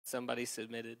somebody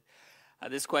submitted.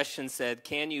 This question said,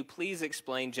 can you please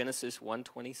explain Genesis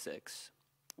 1:26,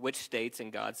 which states,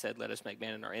 and God said, let us make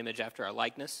man in our image after our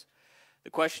likeness? The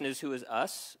question is, who is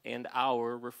us and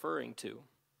our referring to?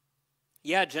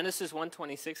 Yeah, Genesis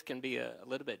 1:26 can be a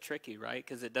little bit tricky, right?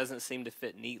 Because it doesn't seem to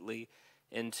fit neatly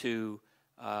into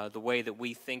the way that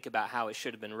we think about how it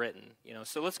should have been written.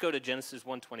 So let's go to Genesis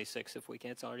 1:26 if we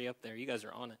can. It's already up there. You guys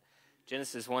are on it.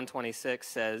 Genesis 1:26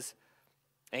 says,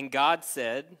 and God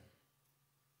said,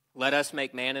 let us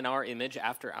make man in our image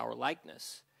after our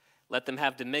likeness. Let them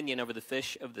have dominion over the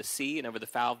fish of the sea and over the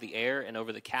fowl of the air and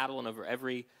over the cattle and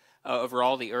over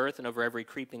all the earth and over every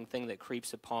creeping thing that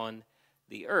creeps upon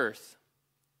the earth.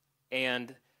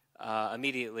 And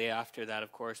immediately after that,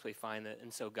 of course, we find that,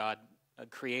 and so God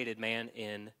created man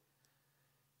in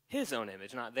his own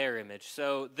image, not their image.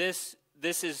 So this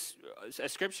is a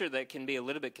scripture that can be a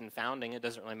little bit confounding. It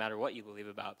doesn't really matter what you believe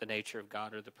about the nature of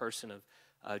God or the person of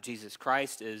Jesus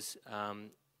Christ is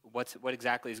what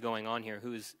exactly is going on here.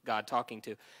 Who is God talking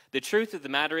to? The truth of the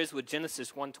matter is, with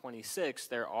Genesis 1:26,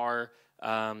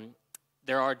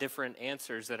 there are different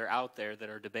answers that are out there that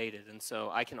are debated, and so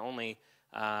I can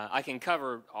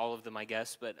cover all of them, I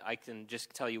guess, but I can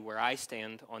just tell you where I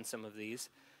stand on some of these.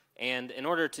 And in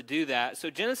order to do that, so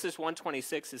Genesis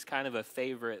 1:26 is kind of a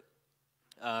favorite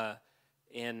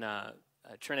in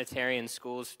Trinitarian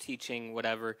schools, teaching,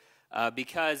 whatever,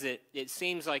 because it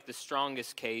seems like the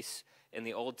strongest case in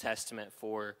the Old Testament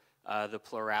for the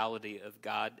plurality of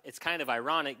God. It's kind of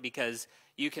ironic because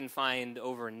you can find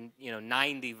over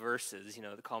 90 verses, they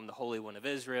call him the Holy One of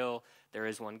Israel. There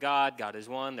is one God, God is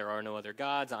one, there are no other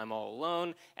gods, I'm all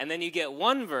alone. And then you get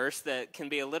one verse that can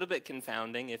be a little bit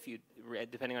confounding if you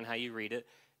depending on how you read it.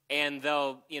 And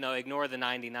they'll, ignore the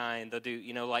 99. They'll do,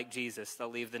 like Jesus, they'll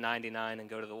leave the 99 and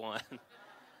go to the one.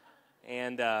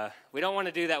 And we don't want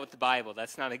to do that with the Bible.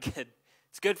 That's not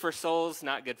it's good for souls,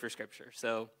 not good for Scripture.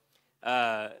 So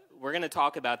we're going to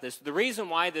talk about this. The reason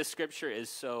why this Scripture is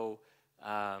so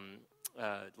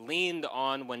leaned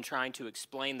on when trying to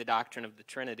explain the doctrine of the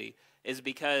Trinity is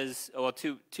because,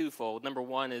 twofold. Number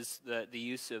one is the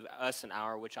use of us and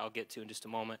our, which I'll get to in just a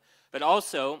moment. But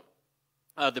also,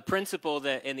 the principle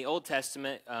that in the Old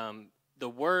Testament, the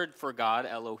word for God,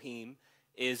 Elohim,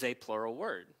 is a plural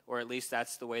word, or at least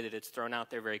that's the way that it's thrown out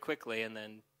there very quickly, and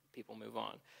then people move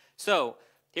on. So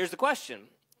here's the question.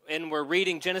 And we're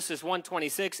reading Genesis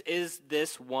 1:26. Is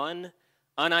this one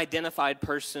unidentified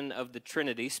person of the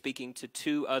Trinity speaking to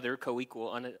two other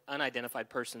co-equal unidentified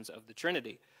persons of the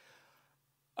Trinity?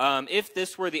 If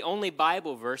this were the only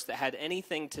Bible verse that had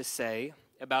anything to say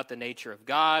about the nature of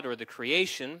God or the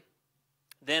creation,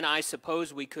 then I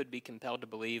suppose we could be compelled to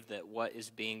believe that what is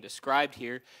being described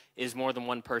here is more than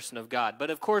one person of God.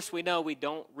 But of course we know we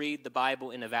don't read the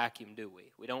Bible in a vacuum, do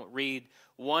we? We don't read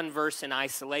one verse in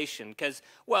isolation because,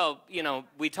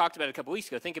 we talked about it a couple weeks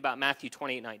ago. Think about Matthew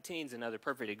 28:19 is another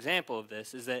perfect example of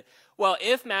this, is that,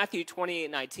 if Matthew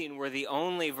 28:19 were the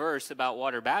only verse about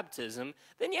water baptism,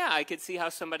 then yeah, I could see how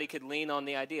somebody could lean on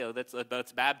the idea that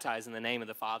let's baptize in the name of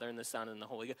the Father and the Son and the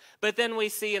Holy Ghost. But then we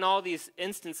see in all these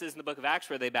instances in the book of Acts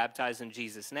where they baptize in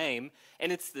Jesus' name,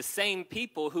 and it's the same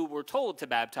people who were told to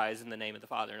baptize in the name of the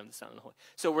Father and of the Son and the Holy Ghost.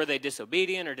 So were they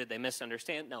disobedient or did they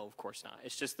misunderstand? No, of course not.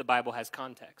 It's just the Bible has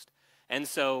context. And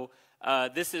so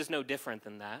this is no different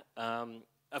than that.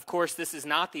 Of course, this is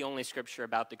not the only scripture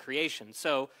about the creation.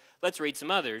 So let's read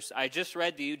some others. I just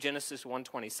read to you Genesis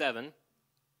 1:27.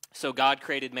 So God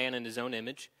created man in his own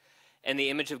image. And the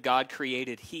image of God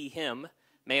created he him.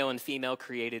 Male and female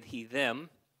created he them.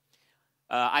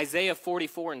 Isaiah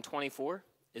 44:24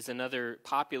 is another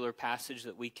popular passage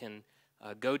that we can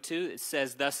go to. It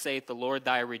says, thus saith the Lord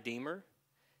thy Redeemer,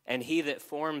 and he that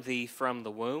formed thee from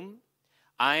the womb.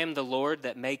 I am the Lord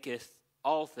that maketh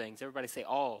all things. Everybody say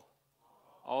all.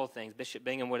 All things. Bishop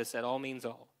Bingham would have said all means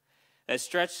all. That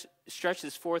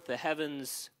stretches forth the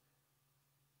heavens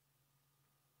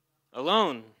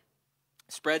alone,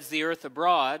 spreads the earth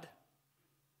abroad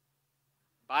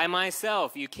by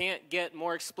myself. You can't get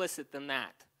more explicit than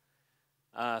that.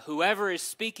 Whoever is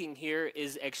speaking here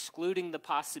is excluding the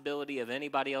possibility of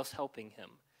anybody else helping him.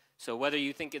 So whether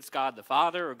you think it's God the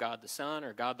Father or God the Son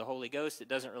or God the Holy Ghost, it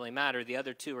doesn't really matter. The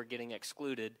other two are getting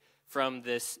excluded from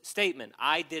this statement.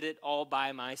 I did it all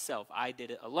by myself. I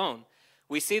did it alone.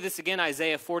 We see this again.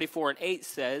 Isaiah 44:8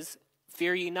 says,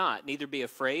 fear ye not, neither be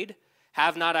afraid.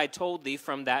 Have not I told thee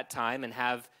from that time and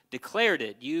have declared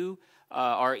it? You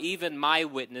are even my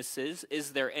witnesses.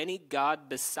 Is there any God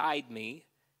beside me?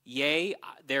 Yea,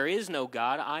 there is no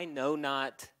God. I know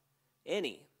not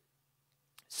any.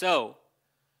 So,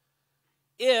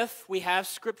 if we have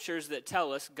scriptures that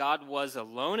tell us God was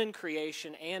alone in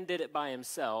creation and did it by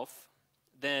himself,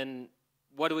 then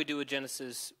what do we do with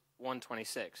Genesis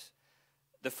 1:26?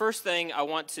 The first thing I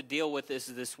want to deal with is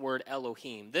this word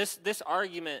Elohim. This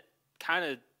argument kind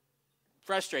of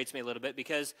frustrates me a little bit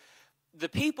because the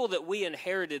people that we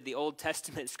inherited the Old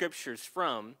Testament scriptures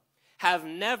from have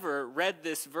never read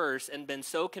this verse and been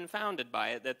so confounded by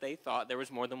it that they thought there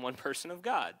was more than one person of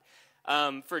God.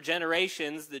 For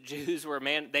generations, the Jews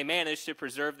they managed to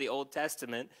preserve the Old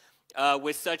Testament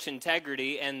with such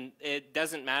integrity, and it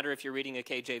doesn't matter if you're reading a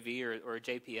KJV or a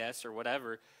JPS or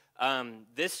whatever.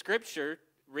 This scripture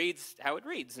reads how it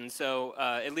reads, and so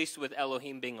at least with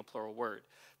Elohim being a plural word.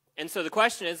 And so the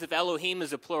question is, if Elohim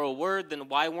is a plural word, then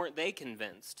why weren't they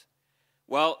convinced?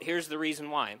 Well, here's the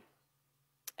reason why.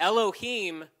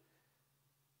 Elohim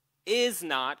is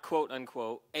not, quote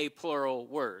unquote, a plural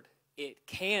word. It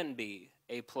can be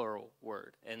a plural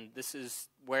word. And this is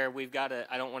where we've got to,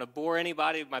 I don't want to bore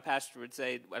anybody. My pastor would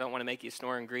say, I don't want to make you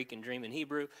snore in Greek and dream in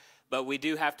Hebrew, but we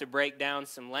do have to break down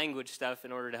some language stuff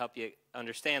in order to help you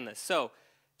understand this. So,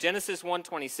 Genesis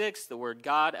 1:26, the word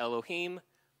God, Elohim,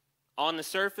 on the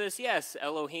surface, yes,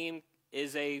 Elohim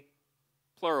is a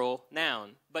plural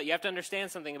noun. But you have to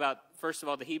understand something about, first of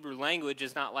all, the Hebrew language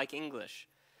is not like English.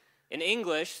 In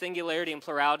English, singularity and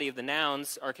plurality of the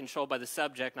nouns are controlled by the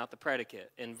subject, not the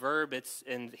predicate. In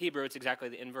Hebrew, it's exactly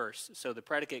the inverse. So the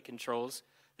predicate controls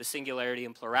the singularity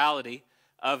and plurality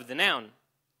of the noun.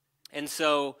 And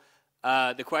so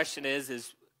the question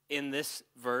is in this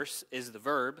verse, is the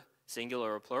verb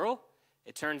singular or plural?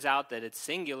 It turns out that it's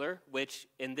singular, which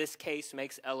in this case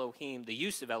makes Elohim, the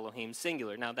use of Elohim,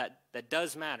 singular. Now that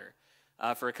does matter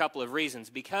for a couple of reasons.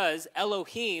 Because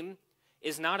Elohim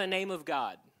is not a name of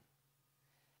God.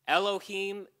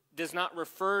 Elohim does not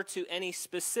refer to any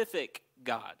specific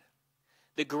God.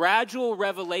 The gradual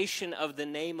revelation of the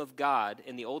name of God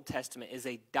in the Old Testament is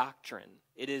a doctrine.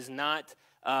 It is not.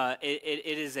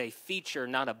 It is a feature,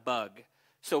 not a bug.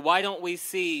 So why don't we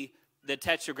see the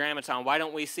Tetragrammaton? Why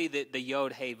don't we see the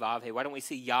Yod, He, Vav, He? Why don't we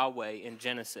see Yahweh in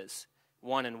Genesis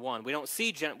 1:1? We don't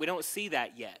see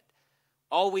that yet.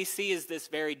 All we see is this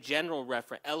very general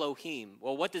reference, Elohim.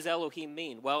 Well, what does Elohim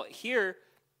mean? Well, here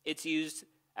it's used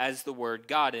as the word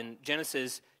God in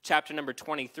Genesis chapter number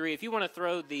 23. If you want to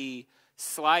throw the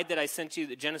slide that I sent you,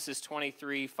 the Genesis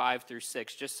 23,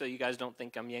 5-6, just so you guys don't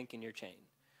think I'm yanking your chain.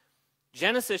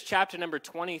 Genesis chapter number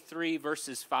 23,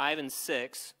 verses 5 and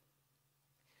 6.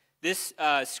 This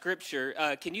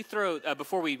scripture, can you throw,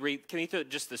 before we read, can you throw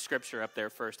just the scripture up there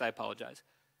first? I apologize.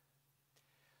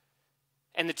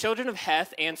 And the children of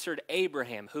Heth answered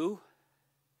Abraham. Who?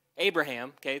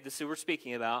 Abraham, okay, this is who we're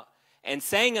speaking about. And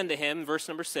saying unto him, verse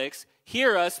number 6,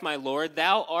 Hear us, my Lord,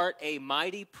 thou art a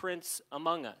mighty prince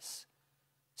among us.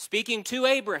 Speaking to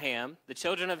Abraham, the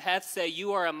children of Heth say,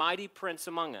 You are a mighty prince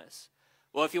among us.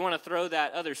 Well, if you want to throw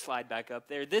that other slide back up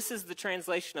there, this is the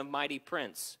translation of mighty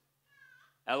prince.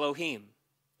 Elohim.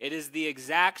 It is the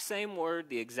exact same word,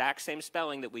 the exact same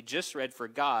spelling that we just read for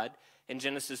God in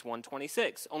Genesis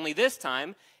 1:26. Only this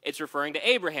time, it's referring to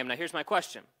Abraham. Now, here's my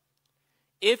question.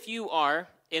 If you are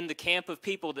in the camp of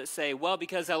people that say, well,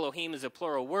 because Elohim is a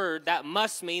plural word, that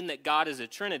must mean that God is a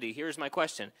Trinity. Here's my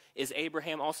question. Is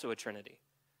Abraham also a Trinity?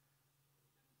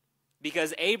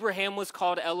 Because Abraham was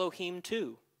called Elohim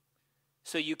too.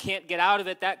 So you can't get out of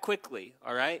it that quickly,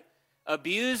 all right?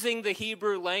 Abusing the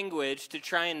Hebrew language to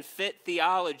try and fit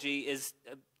theology is,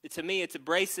 to me, it's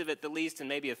abrasive at the least and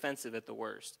maybe offensive at the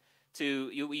worst.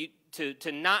 To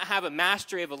not have a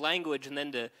mastery of a language and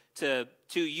then to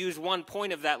use one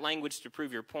point of that language to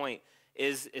prove your point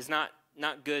is not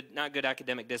good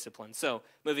academic discipline. So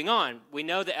moving on, we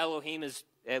know that Elohim is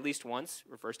at least once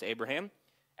refers to Abraham.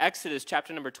 Exodus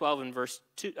chapter number 12 and verse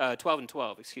 12 and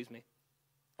 12.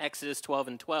 Exodus 12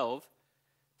 and 12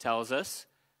 tells us,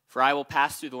 For I will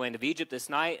pass through the land of Egypt this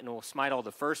night, and will smite all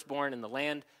the firstborn in the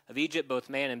land of Egypt, both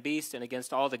man and beast, and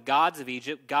against all the gods of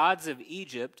Egypt, Gods,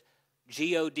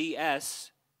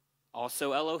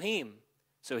 also Elohim.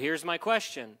 So here's my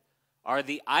question. Are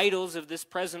the idols of this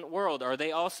present world, are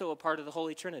they also a part of the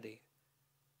Holy Trinity?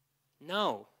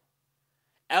 No.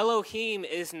 Elohim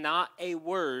is not a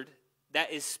word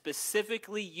that is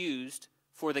specifically used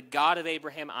for the God of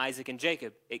Abraham, Isaac, and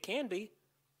Jacob. It can be,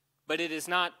 but it is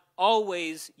not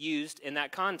always used in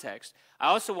that context. I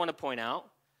also want to point out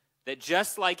that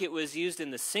just like it was used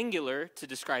in the singular to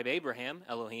describe Abraham,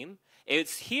 Elohim,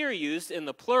 it's here used in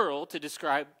the plural to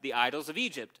describe the idols of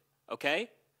Egypt, okay?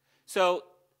 So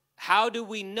how do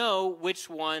we know which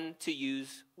one to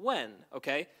use when,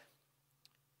 okay?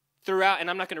 Throughout, and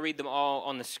I'm not going to read them all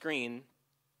on the screen,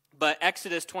 but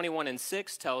Exodus 21 and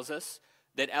 6 tells us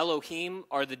that Elohim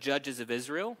are the judges of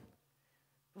Israel.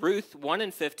 Ruth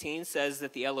 1:15 says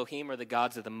that the Elohim are the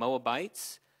gods of the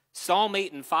Moabites. Psalm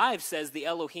 8:5 says the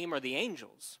Elohim are the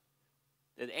angels.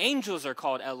 The angels are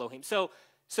called Elohim. So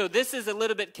this is a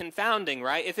little bit confounding,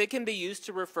 right? If it can be used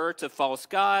to refer to false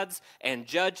gods and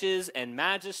judges and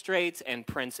magistrates and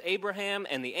Prince Abraham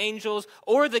and the angels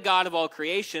or the God of all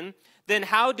creation, then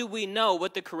how do we know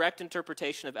what the correct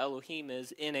interpretation of Elohim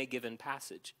is in a given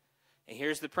passage? And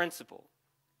here's the principle.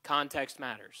 Context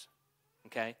matters,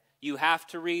 okay? You have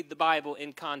to read the Bible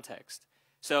in context.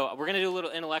 So we're going to do a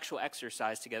little intellectual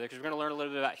exercise together because we're going to learn a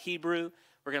little bit about Hebrew.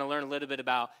 We're going to learn a little bit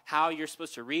about how you're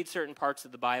supposed to read certain parts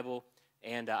of the Bible,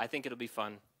 and I think it'll be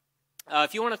fun.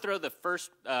 If you want to throw the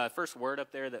first word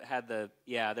up there that had the,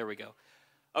 yeah, there we go.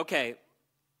 Okay,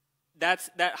 that's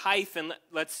that hyphen.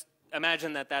 Let's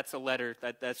imagine that that's a letter,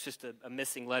 that's just a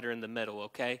missing letter in the middle,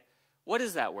 okay? What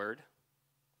is that word?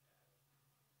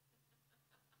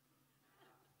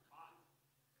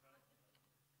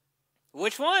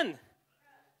 Which one?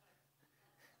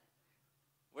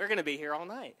 We're going to be here all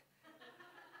night.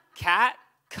 Cat,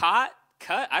 cot,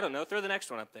 cut, I don't know. Throw the next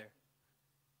one up there.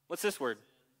 What's this word?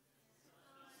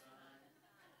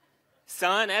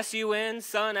 Sun, S-U-N,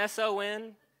 sun,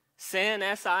 S-O-N, sin,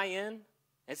 S-I-N.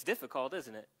 It's difficult,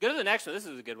 isn't it? Go to the next one. This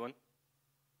is a good one.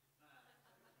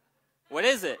 What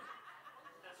is it?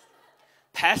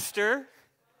 Pester.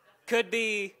 Could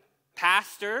be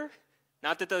pastor.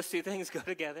 Not that those two things go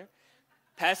together.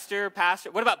 Pester,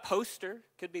 pastor. What about poster?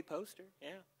 Could be poster, yeah.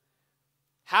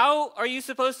 How are you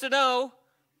supposed to know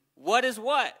what is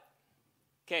what?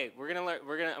 Okay, I'm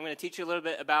gonna teach you a little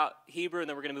bit about Hebrew, and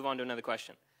then we're gonna move on to another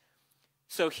question.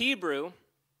 So Hebrew,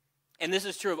 and this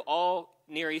is true of all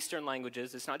Near Eastern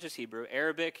languages. It's not just Hebrew.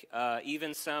 Arabic,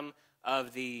 even some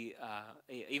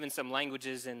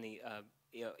languages in the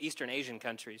Eastern Asian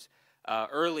countries,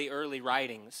 early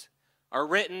writings are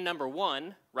written, number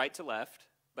one, right to left,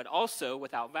 but also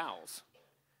without vowels,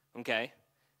 okay?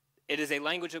 It is a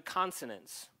language of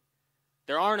consonants.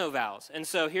 There are no vowels. And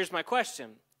so here's my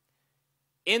question.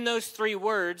 In those three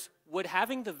words, would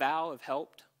having the vowel have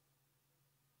helped?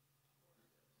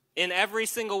 In every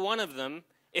single one of them,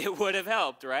 it would have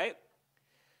helped, right?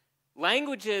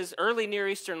 Languages, early Near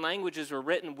Eastern languages were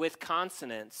written with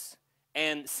consonants,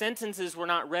 and sentences were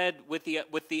not read with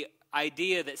the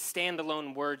idea that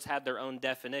standalone words had their own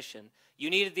definition. You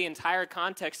needed the entire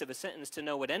context of a sentence to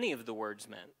know what any of the words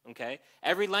meant, okay?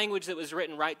 Every language that was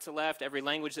written right to left, every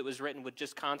language that was written with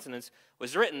just consonants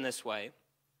was written this way.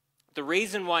 The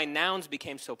reason why nouns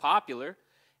became so popular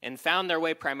and found their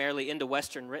way primarily into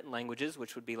Western written languages,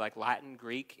 which would be like Latin,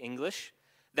 Greek, English,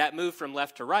 that moved from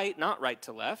left to right, not right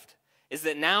to left, is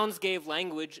that nouns gave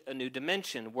language a new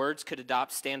dimension. Words could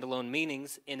adopt standalone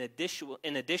meanings in addition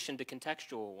to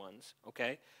contextual ones,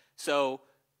 okay? So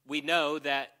we know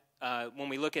that when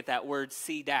we look at that word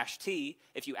C-T,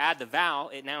 if you add the vowel,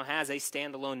 it now has a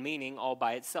standalone meaning all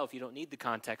by itself. You don't need the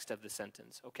context of the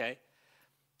sentence, okay?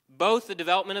 Before the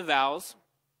development of vowels,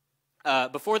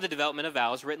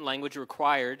 written language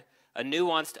required a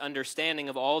nuanced understanding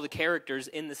of all the characters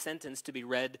in the sentence to be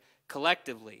read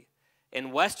collectively.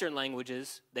 In Western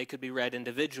languages, they could be read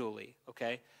individually,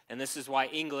 okay? And this is why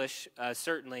English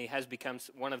certainly has become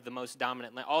one of the most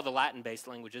dominant, all the Latin-based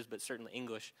languages, but certainly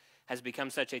English has become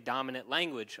such a dominant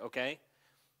language, okay?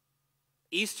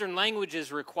 Eastern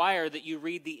languages require that you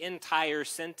read the entire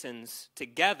sentence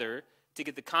together to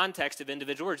get the context of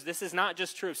individual words. This is not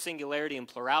just true of singularity and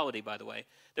plurality, by the way.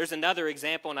 There's another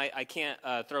example, and I can't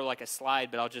throw like a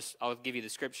slide, but I'll give you the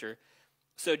scripture.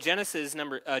 So Genesis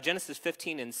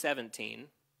 15 and 17.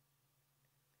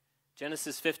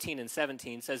 Genesis 15 and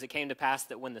 17 says, it came to pass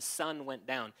that when the sun went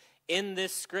down. In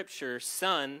this scripture,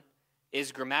 sun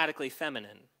is grammatically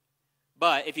feminine.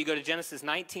 But if you go to Genesis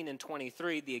 19 and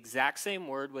 23, the exact same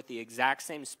word with the exact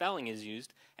same spelling is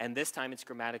used, and this time it's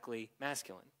grammatically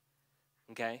masculine.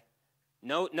 Okay?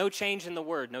 No change in the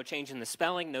word, no change in the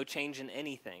spelling, no change in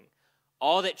anything.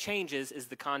 All that changes is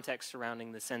the context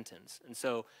surrounding the sentence. And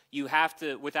so you have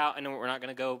to, I know we're not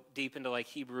going to go deep into like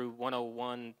Hebrew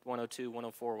 101, 102,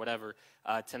 104, whatever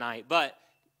tonight, but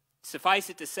suffice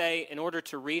it to say, in order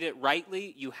to read it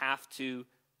rightly, you have to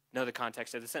know the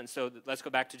context of the sentence. So let's go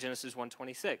back to Genesis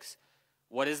 1:26.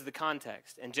 What is the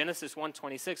context? In Genesis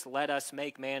 1:26, let us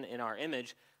make man in our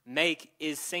image. Make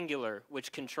is singular,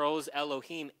 which controls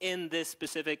Elohim in this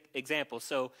specific example.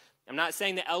 So I'm not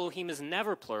saying that Elohim is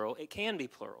never plural. It can be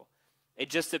plural. It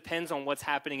just depends on what's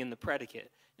happening in the predicate.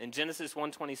 In Genesis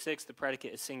 1:26, the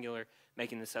predicate is singular,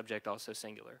 making the subject also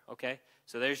singular. Okay?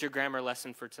 So there's your grammar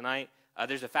lesson for tonight.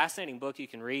 There's a fascinating book you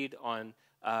can read on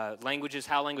languages,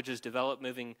 how languages develop,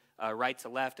 moving right to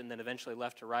left and then eventually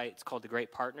left to right. It's called The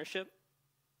Great Partnership.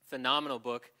 Phenomenal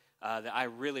book that I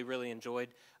really, really enjoyed.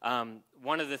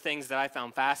 One of the things that I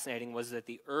found fascinating was that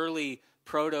the early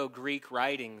Proto-Greek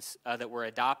writings that were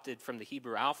adopted from the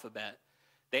Hebrew alphabet,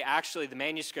 the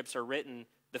manuscripts are written,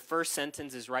 the first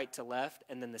sentence is right to left,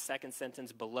 and then the second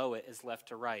sentence below it is left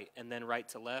to right, and then right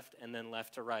to left, and then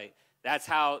left to right. That's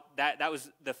how, that was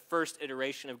the first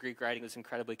iteration of Greek writing. It was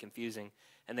incredibly confusing,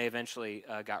 and they eventually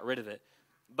got rid of it.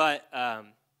 But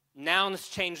nouns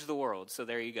change the world, so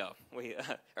there you go.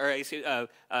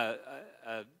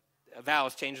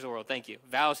 Vowels change the world, thank you.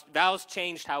 Vowels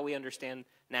changed how we understand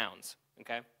nouns,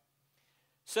 okay?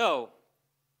 So,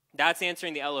 that's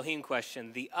answering the Elohim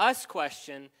question. The us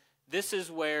question, this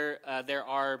is where there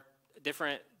are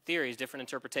different theories, different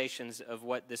interpretations of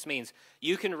what this means.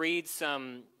 You can read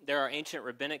there are ancient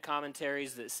rabbinic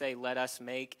commentaries that say, let us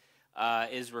make,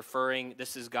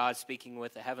 this is God speaking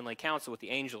with the heavenly council, with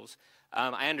the angels.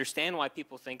 I understand why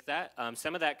people think that.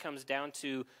 Some of that comes down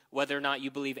to whether or not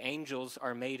you believe angels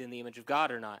are made in the image of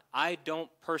God or not. I don't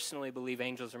personally believe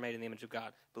angels are made in the image of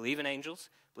God. I believe in angels,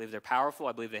 believe they're powerful,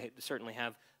 I believe they certainly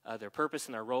have their purpose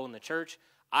and their role in the church.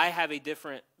 I have a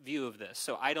different view of this.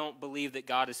 So I don't believe that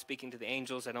God is speaking to the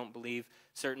angels. I don't believe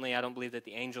that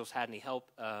the angels had any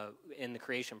help in the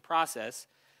creation process.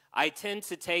 I tend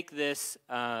to take this,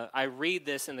 I read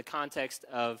this in the context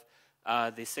of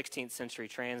the 16th century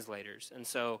translators. And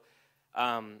so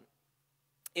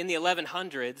in the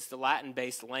 1100s, the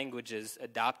Latin-based languages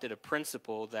adopted a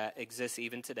principle that exists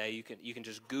even today. You can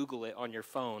just Google it on your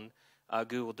phone,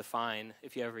 Google define,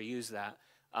 if you ever use that.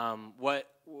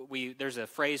 There's a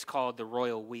phrase called the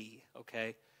royal we,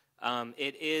 okay?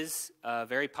 It is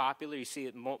very popular. You see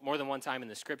it more than one time in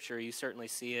the scripture. You certainly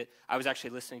see it. I was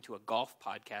actually listening to a golf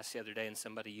podcast the other day, and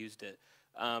somebody used it.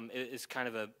 It's kind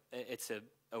of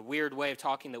a weird way of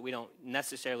talking that we don't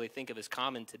necessarily think of as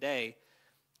common today.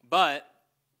 But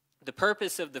the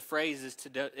purpose of the phrase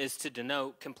is to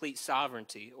denote complete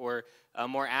sovereignty, or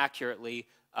more accurately,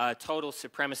 total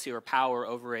supremacy or power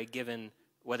over a given,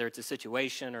 whether it's a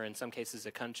situation or in some cases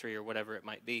a country or whatever it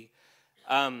might be.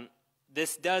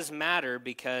 This does matter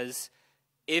because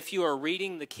if you are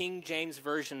reading the King James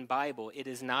Version Bible, it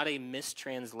is not a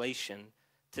mistranslation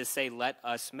to say, let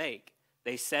us make.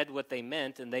 They said what they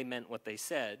meant, and they meant what they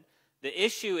said. The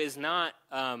issue is not,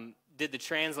 did the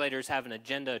translators have an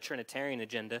agenda, a Trinitarian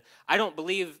agenda? I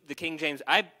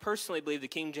personally believe the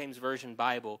King James Version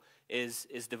Bible is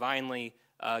divinely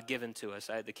given to us.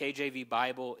 The KJV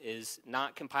Bible is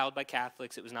not compiled by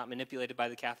Catholics. It was not manipulated by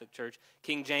the Catholic Church.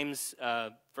 King James,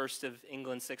 first of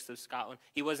England, sixth of Scotland,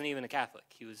 he wasn't even a Catholic.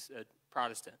 He was a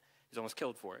Protestant. He was almost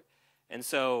killed for it. And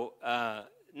so,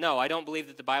 no, I don't believe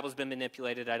that the Bible's been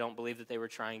manipulated. I don't believe that they were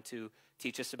trying to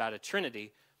teach us about a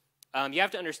Trinity. You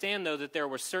have to understand, though, that there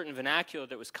was certain vernacular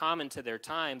that was common to their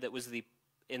time that was,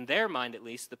 in their mind at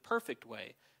least, the perfect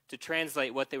way to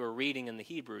translate what they were reading in the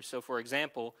Hebrew. So, for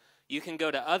example, you can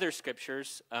go to other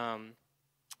scriptures,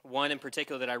 one in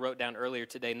particular that I wrote down earlier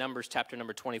today, Numbers chapter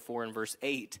number 24 and verse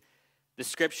 8. The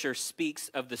scripture speaks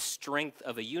of the strength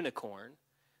of a unicorn.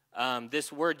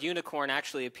 This word unicorn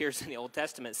actually appears in the Old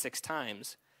Testament 6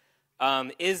 times.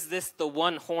 Is this the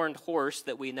one-horned horse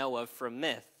that we know of from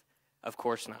myth? Of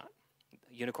course not.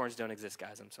 Unicorns don't exist,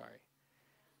 guys. I'm sorry.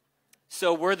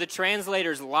 So were the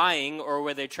translators lying, or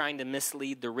were they trying to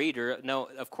mislead the reader? No,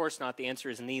 of course not. The answer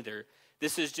is neither.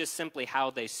 This is just simply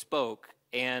how they spoke.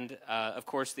 And, of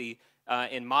course,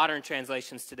 in modern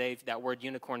translations today, that word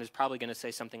unicorn is probably going to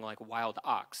say something like wild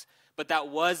ox. But that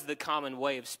was the common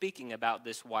way of speaking about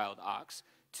this wild ox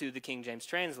to the King James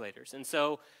translators. And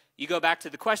so you go back to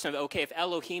the question of, okay, if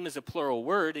Elohim is a plural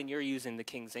word and you're using the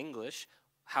King's English,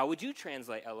 how would you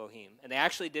translate Elohim? And they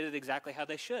actually did it exactly how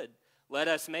they should. Let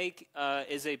us make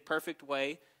is a perfect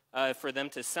way for them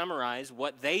to summarize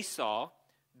what they saw,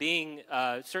 being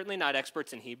certainly not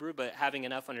experts in Hebrew, but having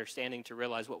enough understanding to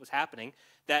realize what was happening,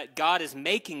 that God is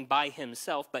making by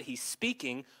himself, but he's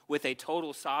speaking with a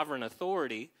total sovereign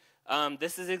authority.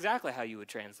 This is exactly how you would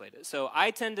translate it. So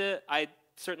I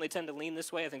certainly tend to lean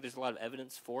this way. I think there's a lot of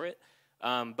evidence for it,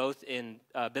 both in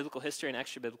biblical history and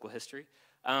extra-biblical history.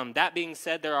 That being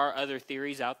said, there are other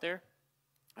theories out there.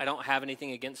 I don't have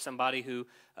anything against somebody who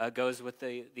goes with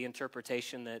the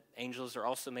interpretation that angels are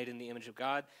also made in the image of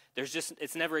God.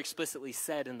 It's never explicitly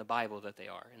said in the Bible that they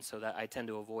are, and so that I tend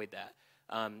to avoid that.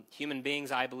 Human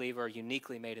beings, I believe, are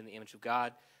uniquely made in the image of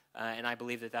God, and I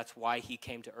believe that that's why he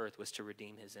came to earth, was to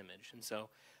redeem his image. And so,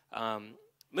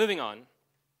 moving on.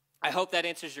 I hope that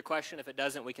answers your question. If it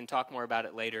doesn't, we can talk more about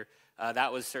it later.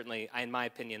 That was certainly, in my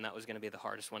opinion, that was going to be the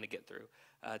hardest one to get through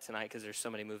tonight because there's so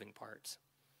many moving parts.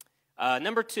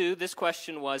 Number 2, this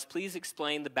question was, please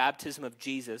explain the baptism of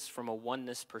Jesus from a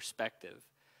oneness perspective.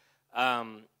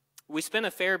 We spent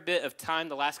a fair bit of time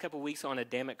the last couple of weeks on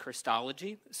Adamic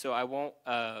Christology, so I won't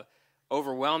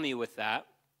overwhelm you with that.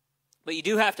 But you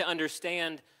do have to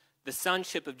understand the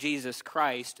sonship of Jesus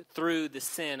Christ through the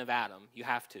sin of Adam. You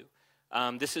have to.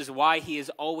 This is why he is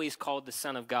always called the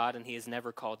Son of God, and he is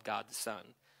never called God the Son.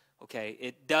 Okay,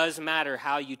 it does matter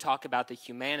how you talk about the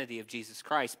humanity of Jesus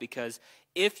Christ, because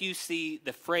if you see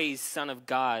the phrase Son of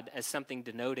God as something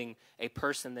denoting a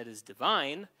person that is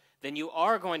divine, then you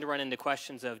are going to run into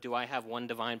questions of, do I have one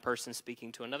divine person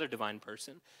speaking to another divine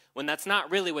person? When that's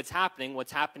not really what's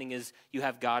happening is you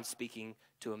have God speaking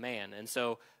to a man. And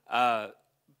so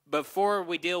before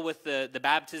we deal with the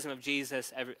baptism of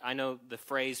Jesus, I know the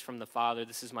phrase from the Father,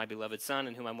 this is my beloved Son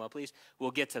in whom I'm well pleased.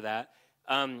 We'll get to that.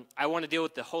 I want to deal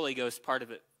with the Holy Ghost part of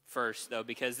it first, though,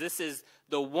 because this is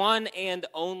the one and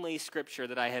only scripture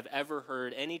that I have ever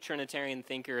heard any Trinitarian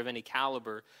thinker of any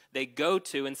caliber, they go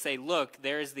to and say, look,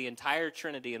 there is the entire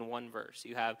Trinity in one verse.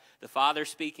 You have the Father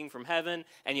speaking from heaven,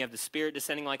 and you have the Spirit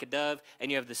descending like a dove, and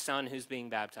you have the Son who's being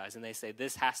baptized. And they say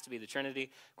this has to be the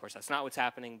Trinity. Of course, that's not what's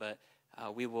happening, but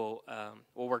we'll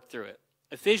work through it.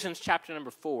 Ephesians chapter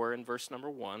number 4 and verse number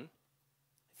 1.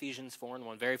 Ephesians 4 and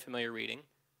 1, very familiar reading.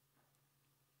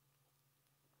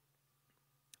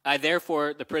 I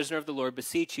therefore, the prisoner of the Lord,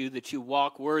 beseech you that you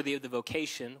walk worthy of the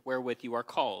vocation wherewith you are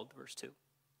called, verse 2.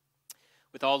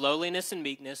 With all lowliness and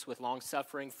meekness, with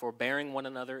longsuffering, forbearing one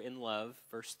another in love,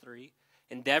 verse 3.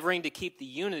 Endeavoring to keep the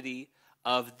unity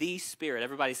of the Spirit,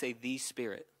 everybody say the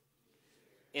Spirit,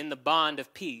 in the bond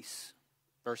of peace,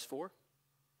 verse 4.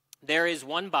 There is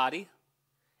one body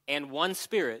and one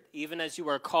Spirit, even as you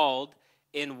are called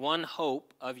in one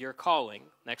hope of your calling.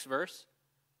 Next verse.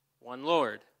 One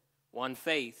Lord, one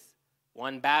faith,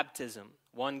 one baptism,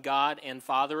 one God and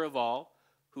Father of all,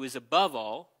 who is above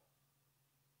all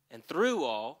and through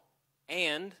all,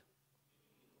 and,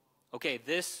 okay,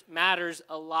 this matters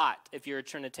a lot if you're a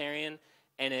Trinitarian,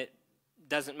 and it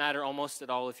doesn't matter almost at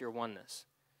all if you're oneness.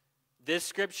 This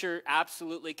scripture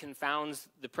absolutely confounds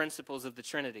the principles of the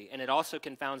Trinity, and it also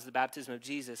confounds the baptism of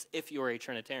Jesus if you're a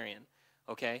Trinitarian,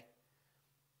 okay?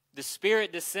 The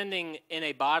Spirit descending in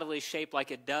a bodily shape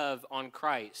like a dove on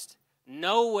Christ.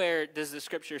 Nowhere does the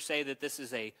scripture say that this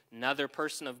is another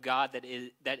person of God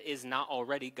that is not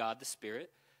already God the Spirit.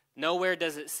 Nowhere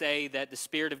does it say that the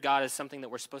Spirit of God is something that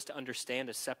we're supposed to understand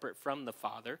as separate from the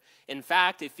Father. In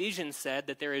fact, Ephesians said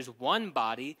that there is one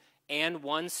body and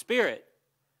one Spirit.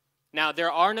 Now,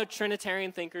 there are no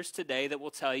Trinitarian thinkers today that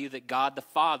will tell you that God the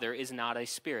Father is not a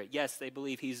spirit. Yes, they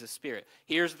believe he's a spirit.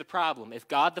 Here's the problem. If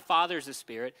God the Father is a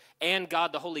spirit and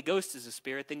God the Holy Ghost is a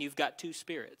spirit, then you've got two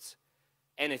spirits.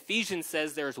 And Ephesians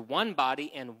says there's one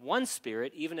body and one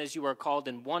Spirit, even as you are called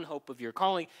in one hope of your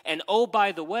calling. And oh,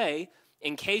 by the way,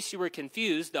 in case you were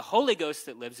confused, the Holy Ghost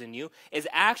that lives in you is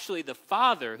actually the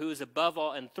Father who is above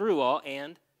all and through all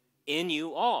and in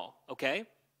you all, okay?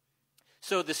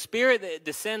 So the Spirit that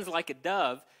descends like a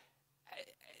dove,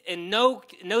 in no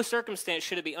circumstance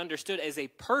should it be understood as a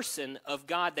person of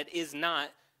God that is not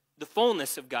the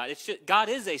fullness of God. God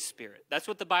is a spirit. That's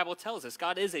what the Bible tells us.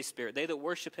 God is a spirit. They that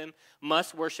worship him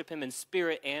must worship him in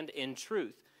spirit and in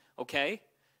truth. Okay?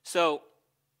 So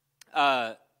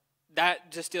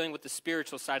that just dealing with the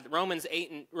spiritual side. Romans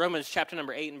chapter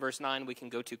number 8 and verse 9 we can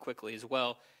go to quickly as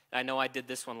well. I know I did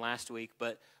this one last week,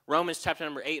 but Romans chapter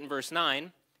number 8 and verse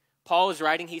 9, Paul is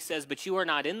writing, he says, but you are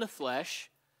not in the flesh,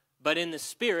 but in the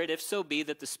Spirit, if so be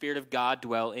that the Spirit of God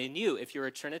dwell in you. If you're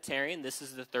a Trinitarian, this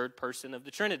is the third person of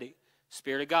the Trinity.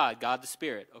 Spirit of God, God the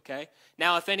Spirit, okay?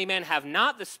 Now, if any man have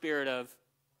not the Spirit of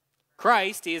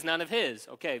Christ, he is none of his.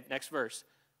 Okay, next verse.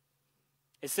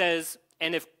 It says,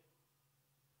 and if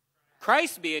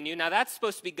Christ be in you, now that's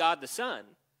supposed to be God the Son.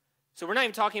 So we're not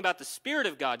even talking about the Spirit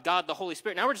of God, God the Holy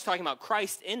Spirit. Now we're just talking about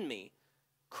Christ in me.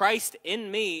 Christ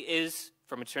in me is,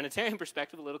 from a Trinitarian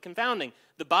perspective, a little confounding.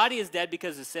 The body is dead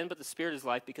because of sin, but the Spirit is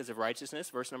life because of righteousness,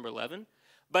 verse number 11.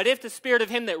 But if the Spirit of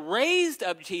him that raised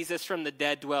up Jesus from the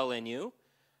dead dwell in you,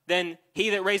 then he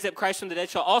that raised up Christ from the dead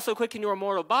shall also quicken your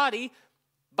mortal body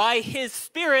by his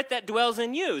Spirit that dwells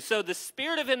in you. So the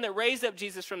Spirit of him that raised up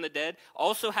Jesus from the dead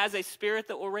also has a Spirit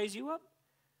that will raise you up.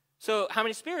 So how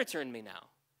many spirits are in me now?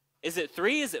 Is it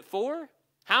 3? Is it 4?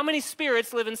 How many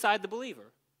spirits live inside the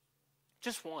believer?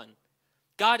 Just one.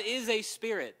 God is a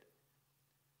spirit.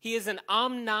 He is an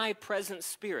omnipresent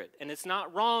spirit. And it's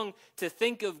not wrong to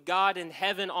think of God in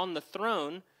heaven on the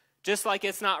throne, just like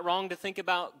it's not wrong to think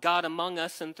about God among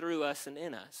us and through us and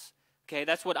in us. Okay,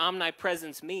 that's what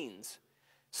omnipresence means.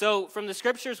 So from the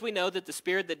scriptures, we know that the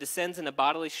spirit that descends in a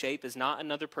bodily shape is not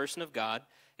another person of God.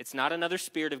 It's not another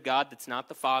spirit of God that's not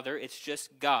the Father. It's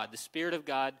just God, the Spirit of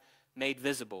God made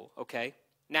visible, okay?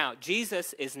 Now,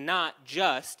 Jesus is not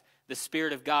just the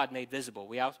Spirit of God made visible.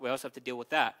 We also have to deal with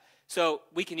that. So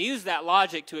we can use that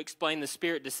logic to explain the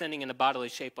Spirit descending in a bodily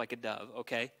shape like a dove,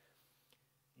 okay?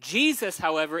 Jesus,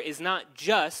 however, is not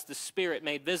just the Spirit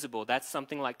made visible. That's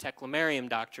something like Teclamarium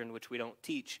doctrine, which we don't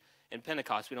teach in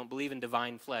Pentecost. We don't believe in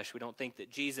divine flesh. We don't think that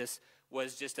Jesus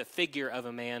was just a figure of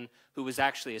a man who was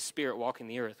actually a spirit walking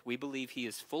the earth. We believe he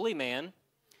is fully man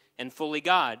and fully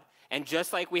God. And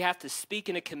just like we have to speak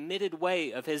in a committed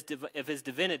way of his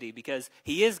divinity, because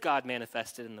he is God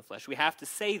manifested in the flesh, we have to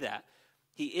say that.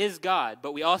 He is God,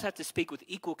 but we also have to speak with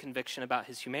equal conviction about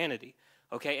his humanity,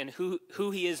 okay? And who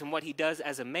he is and what he does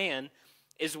as a man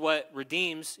is what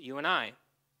redeems you and I.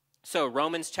 So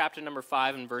Romans chapter number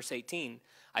 5 and verse 18.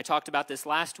 I talked about this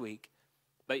last week,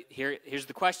 but here's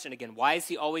the question again. Why is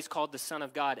he always called the Son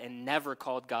of God and never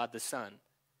called God the Son?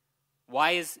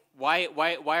 Why is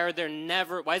there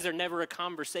never a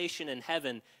conversation in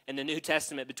heaven in the New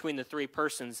Testament between the three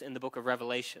persons in the book of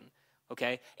Revelation?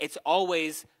 Okay? It's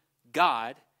always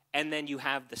God, and then you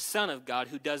have the Son of God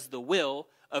who does the will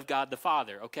of God the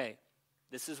Father. Okay,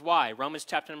 this is why. Romans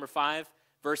chapter number 5,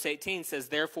 verse 18 says,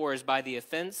 therefore, as by the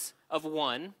offense of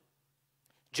one,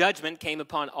 judgment came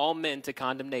upon all men to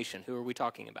condemnation. Who are we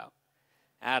talking about?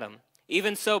 Adam.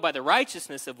 Even so, by the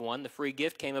righteousness of one, the free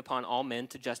gift came upon all men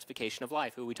to justification of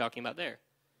life. Who are we talking about there?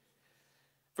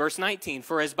 Verse 19,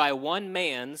 for as by one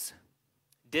man's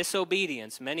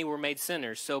disobedience many were made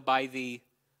sinners, so by the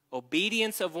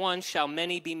obedience of one shall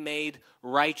many be made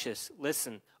righteous.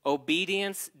 Listen,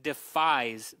 obedience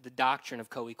defies the doctrine of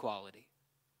co-equality.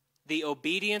 The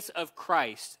obedience of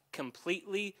Christ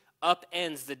completely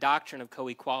upends the doctrine of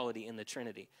co-equality in the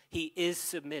Trinity. He is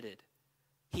submitted.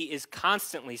 He is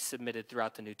constantly submitted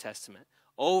throughout the New Testament.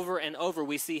 Over and over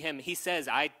we see him. He says,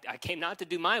 I came not to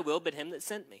do my will, but him that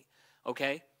sent me.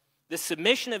 Okay? The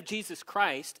submission of Jesus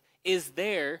Christ is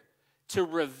there to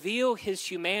reveal his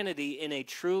humanity in a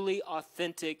truly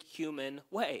authentic human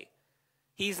way.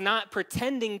 He's not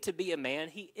pretending to be a man.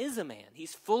 He is a man.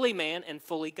 He's fully man and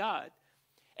fully God.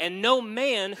 And no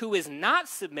man who is not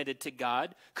submitted to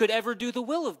God could ever do the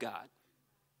will of God.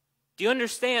 Do you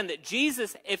understand that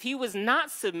Jesus, if he was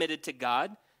not submitted to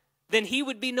God, then he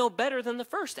would be no better than the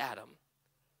first Adam?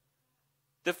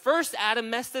 The first Adam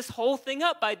messed this whole thing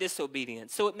up by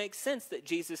disobedience. So it makes sense that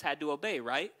Jesus had to obey,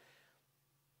 right?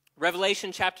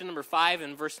 Revelation chapter number 5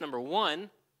 and verse number 1,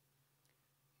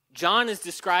 John is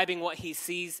describing what he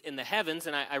sees in the heavens,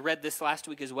 and I read this last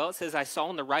week as well. It says, I saw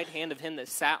in the right hand of him that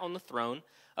sat on the throne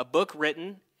a book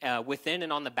written within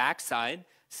and on the backside,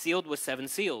 sealed with 7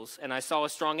 seals. And I saw a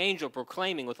strong angel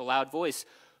proclaiming with a loud voice,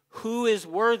 who is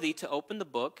worthy to open the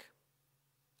book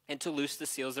and to loose the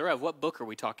seals thereof? What book are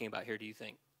we talking about here, do you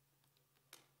think?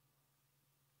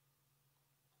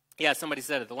 Yeah, somebody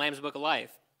said it, the Lamb's Book of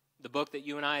Life. The book that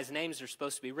you and I's names are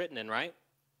supposed to be written in, right?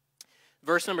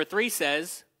 Verse number 3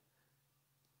 says,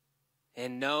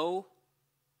 and no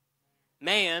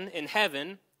man in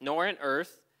heaven, nor in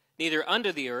earth, neither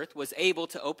under the earth, was able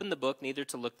to open the book, neither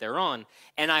to look thereon.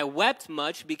 And I wept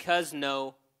much because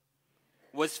no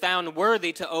was found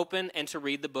worthy to open and to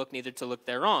read the book, neither to look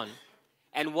thereon.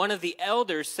 And one of the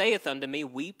elders saith unto me,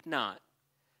 weep not.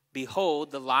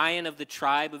 Behold, the Lion of the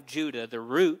tribe of Judah, the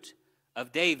root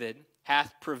of David,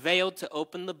 hath prevailed to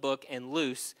open the book and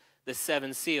loose the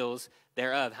 7 seals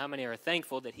thereof. How many are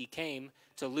thankful that he came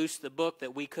to loose the book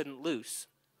that we couldn't loose?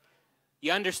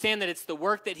 You understand that it's the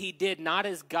work that he did not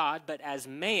as God but as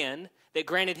man that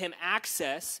granted him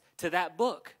access to that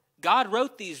book. God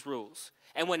wrote these rules.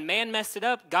 And when man messed it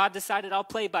up, God decided, I'll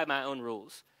play by my own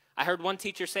rules. I heard one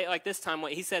teacher say it like this time.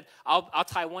 He said, I'll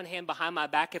tie one hand behind my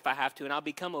back if I have to, and I'll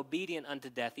become obedient unto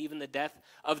death, even the death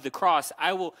of the cross.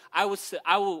 I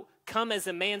will come as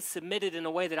a man submitted in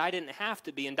a way that I didn't have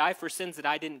to be and die for sins that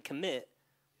I didn't commit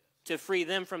to free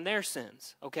them from their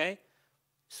sins, okay?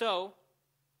 So,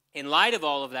 in light of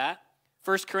all of that,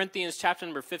 1 Corinthians chapter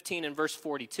number 15 and verse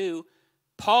 42,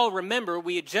 Paul, remember,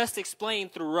 we had just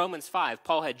explained through Romans 5.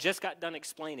 Paul had just got done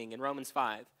explaining in Romans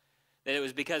 5 that it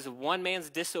was because of one man's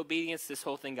disobedience this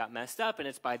whole thing got messed up, and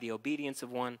it's by the obedience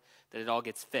of one that it all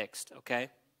gets fixed,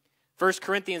 okay? 1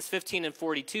 Corinthians 15 and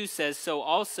 42 says, so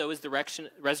also is the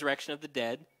resurrection of the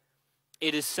dead.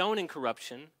 It is sown in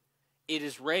corruption. It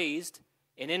is raised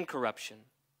in incorruption.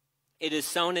 It is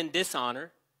sown in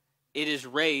dishonor. It is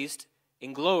raised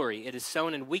in glory. It is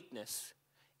sown in weakness.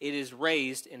 It is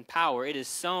raised in power. It is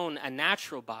sown a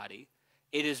natural body.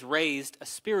 It is raised a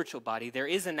spiritual body. There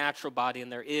is a natural body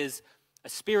and there is a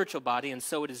spiritual body, and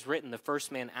so it is written, the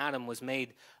first man, Adam, was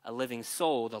made a living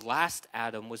soul. The last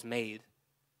Adam was made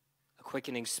a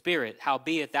quickening spirit.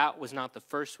 Howbeit that was not the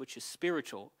first which is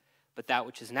spiritual, but that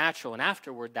which is natural, and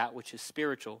afterward that which is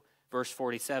spiritual. Verse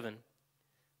 47,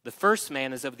 the first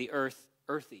man is of the earth,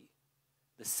 earthy.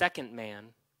 The second man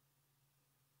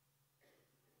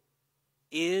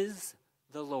is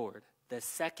the Lord. The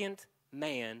second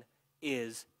man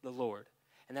is the Lord.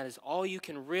 And that is all you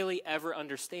can really ever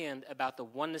understand about the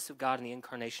oneness of God and the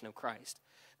incarnation of Christ.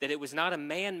 That it was not a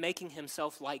man making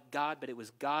himself like God, but it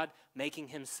was God making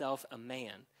himself a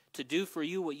man to do for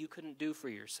you what you couldn't do for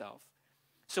yourself.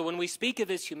 So when we speak of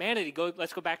his humanity,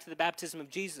 let's go back to the baptism of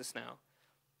Jesus now.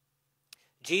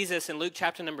 Jesus in Luke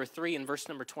chapter number 3 and verse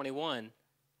number 21,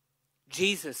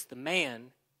 Jesus, the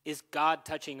man, is God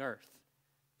touching earth.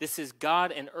 This is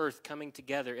God and earth coming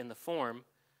together in the form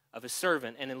of a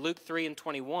servant. And in Luke 3 and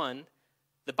 21,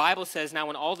 the Bible says, now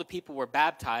when all the people were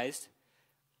baptized,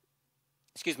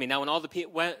 now when all the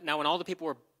people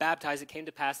were baptized, it came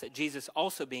to pass that Jesus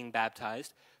also being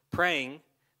baptized, praying,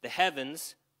 the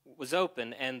heavens was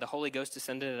open, and the Holy Ghost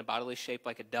descended in a bodily shape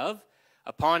like a dove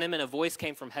upon him, and a voice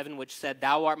came from heaven which said,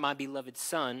 Thou art my beloved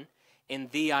Son, in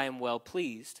thee I am well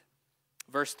pleased.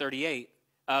 Verse 38,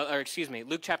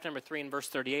 Luke chapter number 3 and verse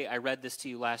 38, I read this to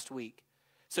you last week.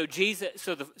 So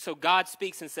God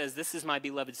speaks and says, this is my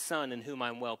beloved Son in whom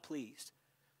I'm well pleased.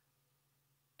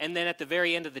 And then at the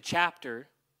very end of the chapter,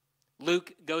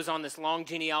 Luke goes on this long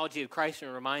genealogy of Christ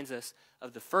and reminds us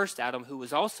of the first Adam, who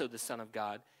was also the Son of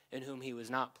God, in whom he was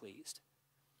not pleased.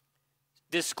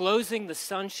 Disclosing the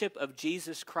sonship of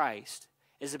Jesus Christ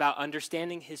is about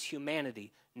understanding his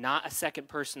humanity, not a second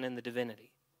person in the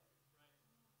divinity.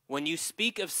 When you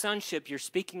speak of sonship, you're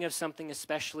speaking of something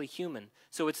especially human.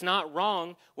 So it's not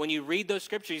wrong when you read those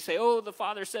scriptures, you say, oh, the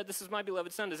Father said, this is my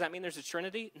beloved Son. Does that mean there's a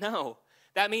Trinity? No.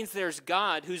 That means there's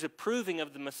God who's approving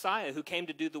of the Messiah who came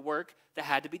to do the work that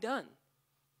had to be done.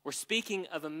 We're speaking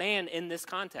of a man in this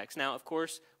context. Now, of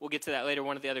course, we'll get to that later.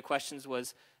 One of the other questions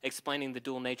was explaining the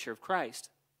dual nature of Christ.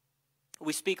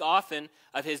 We speak often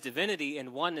of his divinity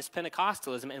in oneness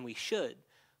Pentecostalism, and we should.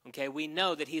 Okay, we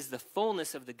know that he's the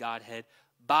fullness of the Godhead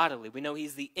bodily. We know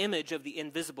he's the image of the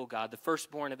invisible God, the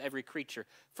firstborn of every creature.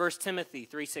 1 Timothy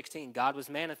 3:16, God was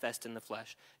manifest in the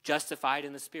flesh, justified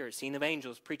in the spirit, seen of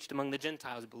angels, preached among the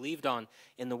Gentiles, believed on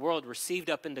in the world,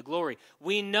 received up into glory.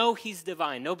 We know he's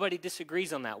divine. Nobody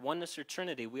disagrees on that. Oneness or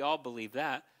Trinity, we all believe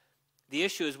that. The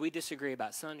issue is we disagree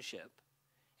about sonship.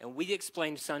 And we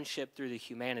explain sonship through the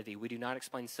humanity. We do not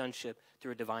explain sonship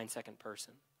through a divine second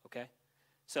person. Okay?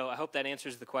 So I hope that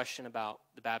answers the question about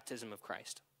the baptism of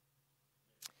Christ.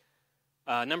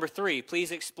 Number 3, please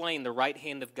explain the right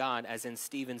hand of God as in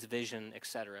Stephen's vision,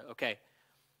 etc. Okay.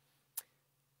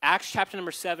 Acts chapter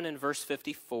number 7 and verse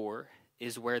 54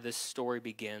 is where this story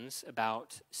begins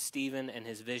about Stephen and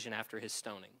his vision after his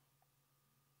stoning.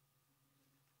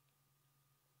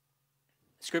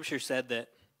 Scripture said that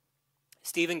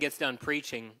Stephen gets done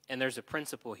preaching, and there's a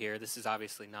principle here. This is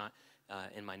obviously not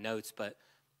in my notes, but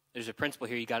there's a principle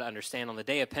here you got to understand. On the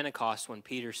day of Pentecost, when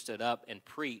Peter stood up and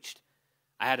preached,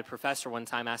 I had a professor one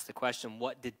time ask the question,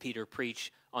 what did Peter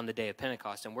preach on the day of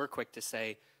Pentecost? And we're quick to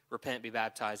say, repent, be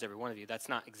baptized, every one of you. That's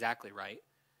not exactly right.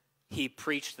 He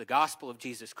preached the gospel of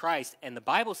Jesus Christ, and the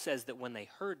Bible says that when they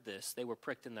heard this, they were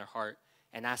pricked in their heart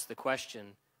and asked the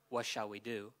question, what shall we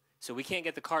do? So we can't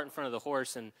get the cart in front of the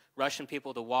horse and rushing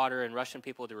people to water and rushing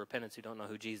people to repentance who don't know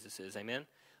who Jesus is. Amen?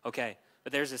 Okay,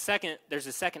 but there's a second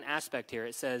aspect here.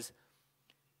 It says,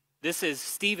 this is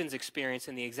Stephen's experience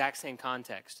in the exact same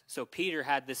context. So Peter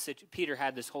had this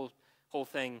whole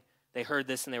thing. They heard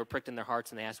this and they were pricked in their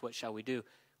hearts and they asked, what shall we do?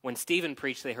 When Stephen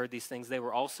preached, they heard these things. They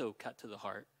were also cut to the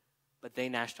heart, but they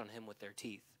gnashed on him with their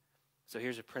teeth. So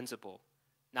here's a principle.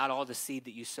 Not all the seed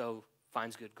that you sow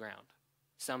finds good ground.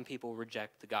 Some people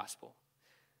reject the gospel.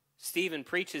 Stephen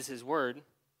preaches his word.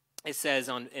 It says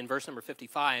in verse number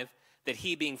 55 that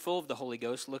he, being full of the Holy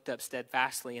Ghost, looked up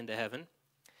steadfastly into heaven,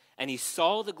 and he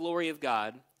saw the glory of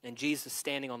God and Jesus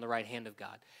standing on the right hand of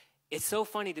God. It's so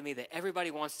funny to me that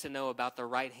everybody wants to know about the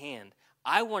right hand.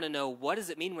 I want to know, what does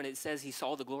it mean when it says he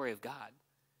saw the glory of God?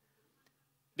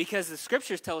 Because the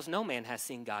scriptures tell us no man has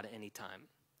seen God at any time.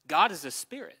 God is a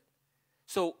spirit.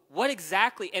 So what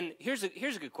exactly, and here's a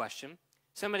good question.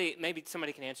 Maybe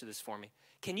somebody can answer this for me.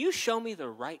 Can you show me the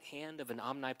right hand of an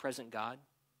omnipresent God?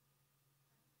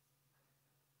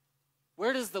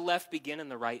 Where does the left begin and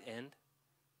the right end?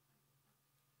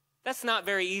 That's not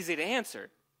very easy to answer.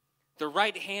 The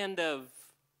right hand of...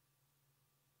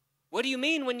 What do you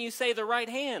mean when you say the right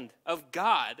hand of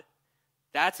God?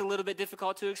 That's a little bit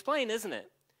difficult to explain, isn't it?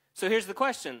 So here's the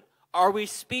question. Are we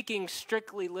speaking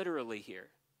strictly literally here?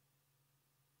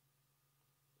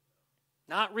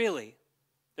 Not really.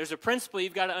 There's a principle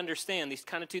you've got to understand. These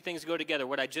kind of two things go together.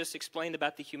 What I just explained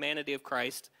about the humanity of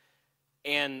Christ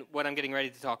and what I'm getting ready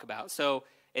to talk about. So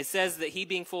it says that he,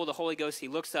 being full of the Holy Ghost, he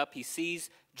looks up, he sees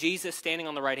Jesus standing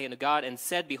on the right hand of God, and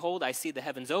said, behold, I see the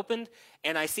heavens opened,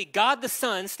 and I see God the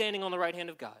Son standing on the right hand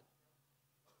of God.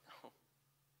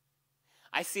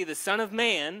 I see the Son of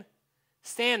Man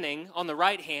standing on the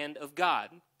right hand of God.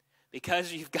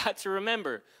 Because you've got to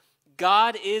remember,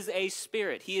 God is a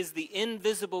spirit. He is the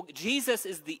invisible. Jesus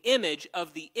is the image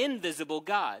of the invisible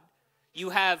God.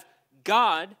 You have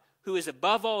God who is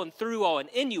above all and through all and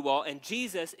in you all, and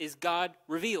Jesus is God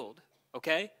revealed,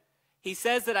 okay? He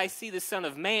says that I see the Son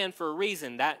of Man for a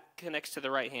reason. That connects to the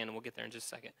right hand, and we'll get there in just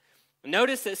a second.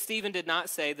 Notice that Stephen did not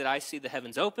say that I see the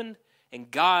heavens opened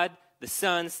and God the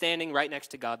Son standing right next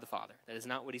to God the Father. That is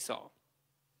not what he saw.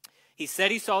 He said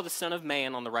he saw the Son of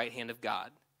Man on the right hand of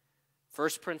God.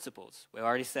 First principles. We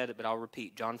already said it, but I'll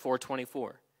repeat. John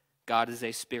 4:24. God is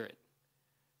a spirit.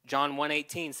 John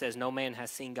 1:18 says, no man has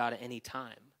seen God at any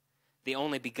time. The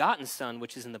only begotten Son,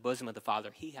 which is in the bosom of the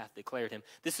Father, he hath declared him.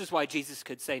 This is why Jesus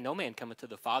could say, no man cometh to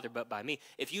the Father but by me.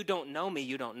 If you don't know me,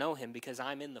 you don't know him, because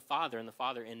I'm in the Father and the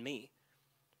Father in me.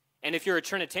 And if you're a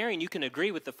Trinitarian, you can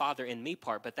agree with the Father in me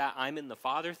part, but that I'm in the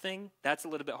Father thing, that's a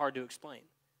little bit hard to explain.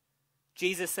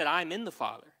 Jesus said, I'm in the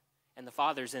Father, and the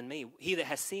Father's in me. He that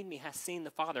has seen me has seen the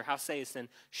Father. How sayest then,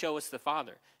 show us the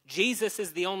Father? Jesus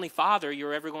is the only Father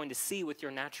you're ever going to see with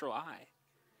your natural eye.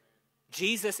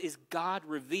 Jesus is God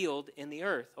revealed in the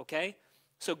earth, okay?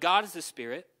 So God is the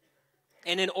Spirit,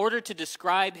 and in order to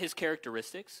describe his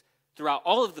characteristics throughout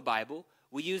all of the Bible,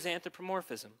 we use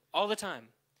anthropomorphism all the time.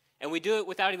 And we do it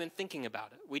without even thinking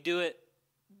about it. We do it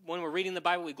when we're reading the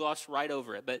Bible, we gloss right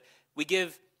over it. But we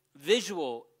give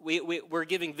visual, we're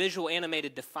giving visual,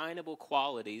 animated, definable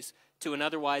qualities to an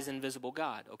otherwise invisible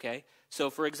God, okay? So,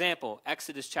 for example,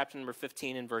 Exodus chapter number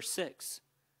 15 and verse 6.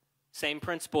 Same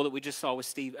principle that we just saw with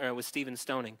Stephen's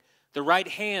stoning. The right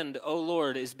hand, O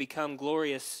Lord, is become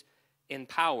glorious in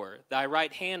power. Thy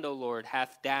right hand, O Lord,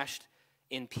 hath dashed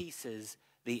in pieces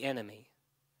the enemy.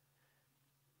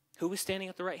 Who was standing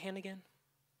at the right hand again?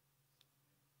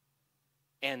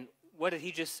 And what did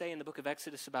he just say in the book of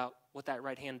Exodus about what that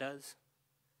right hand does?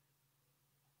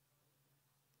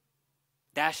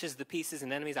 Dashes the pieces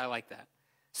and enemies. I like that.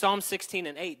 Psalm 16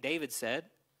 and 8, David said,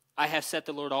 I have set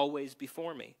the Lord always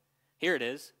before me. Here it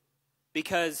is.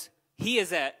 Because he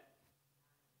is at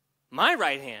my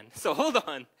right hand. So hold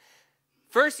on.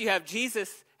 First you have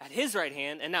Jesus at his right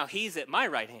hand, and now he's at my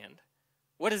right hand.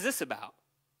 What is this about?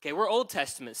 Okay, we're Old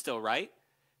Testament still, right?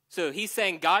 So he's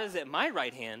saying God is at my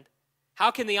right hand.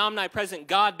 How can the omnipresent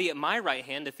God be at my right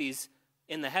hand if he's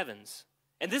in the heavens?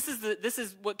 And this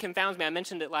is what confounds me. I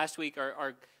mentioned it last week.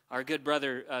 Our good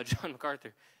brother, John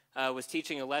MacArthur, was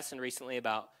teaching a lesson recently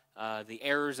about the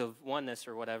errors of oneness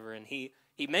or whatever, and he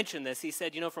mentioned this. He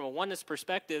said, from a oneness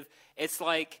perspective, it's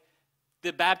like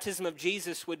the baptism of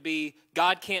Jesus would be,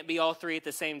 God can't be all three at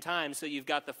the same time, so you've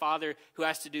got the Father who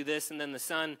has to do this, and then the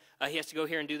Son, he has to go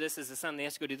here and do this as the Son, and he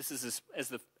has to go do this as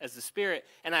the Spirit.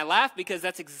 And I laugh because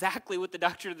that's exactly what the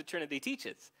doctrine of the Trinity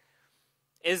teaches,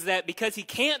 is that because he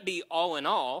can't be all in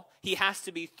all, he has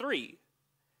to be three.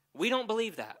 We don't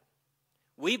believe that.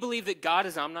 We believe that God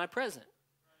is omnipresent.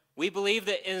 We believe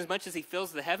that in as much as he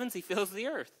fills the heavens, he fills the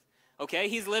earth. Okay?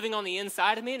 He's living on the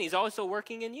inside of me, and he's also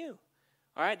working in you.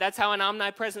 All right? That's how an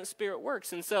omnipresent spirit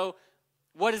works. And so,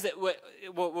 what is it?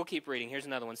 We'll keep reading. Here's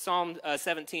another one. Psalm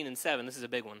 17 and 7. This is a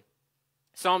big one.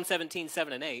 Psalm 17,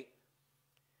 7 and 8.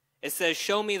 It says,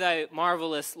 show me thy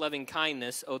marvelous loving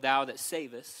kindness, O thou that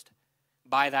savest,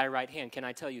 by thy right hand. Can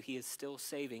I tell you, he is still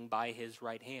saving by his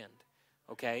right hand.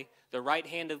 Okay? The right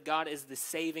hand of God is the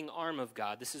saving arm of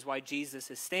God. This is why Jesus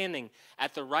is standing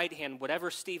at the right hand. Whatever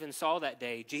Stephen saw that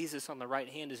day, Jesus on the right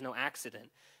hand is no accident.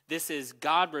 This is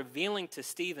God revealing to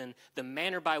Stephen the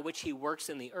manner by which he works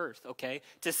in the earth, okay?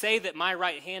 To say that my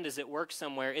right hand is at work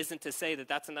somewhere isn't to say that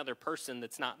that's another person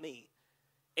that's not me.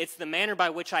 It's the manner by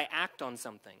which I act on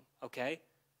something, okay?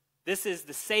 This is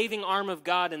the saving arm of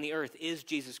God in the earth is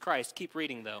Jesus Christ. Keep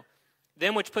reading, though.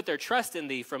 Them which put their trust in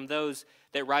thee from those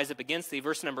that rise up against thee.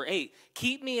 Verse number 8.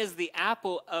 Keep me as the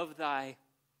apple of thy.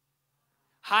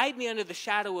 Hide me under the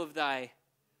shadow of thy.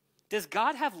 Does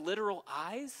God have literal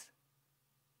eyes?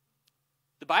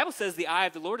 The Bible says the eye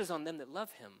of the Lord is on them that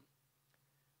love him.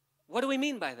 What do we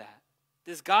mean by that?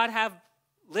 Does God have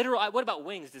literal eyes? What about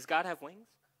wings? Does God have wings?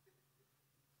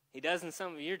 He does in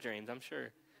some of your dreams, I'm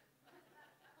sure.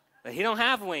 But he don't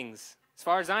have wings. As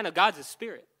far as I know, God's a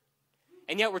spirit.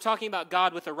 And yet we're talking about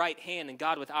God with a right hand and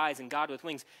God with eyes and God with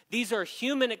wings. These are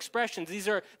human expressions. These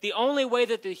are the only way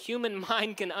that the human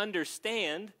mind can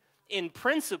understand in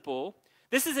principle.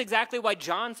 This is exactly why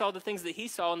John saw the things that he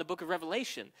saw in the book of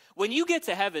Revelation. When you get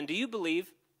to heaven, do you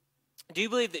believe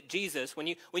that Jesus, when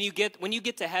you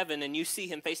get to heaven and you see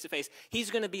him face to face,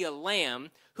 he's going to be a lamb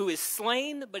who is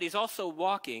slain, but he's also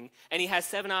walking, and he has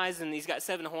 7 eyes and he's got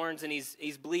 7 horns and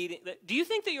he's bleeding? Do you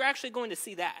think that you're actually going to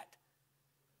see that?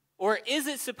 Or is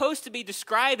it supposed to be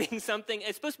describing something?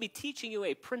 It's supposed to be teaching you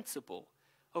a principle,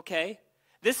 okay?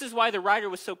 This is why the writer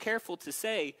was so careful to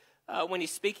say, when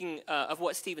he's speaking of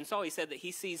what Stephen saw, he said that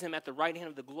he sees him at the right hand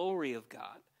of the glory of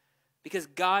God, because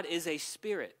God is a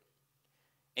spirit.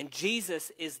 And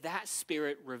Jesus is that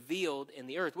spirit revealed in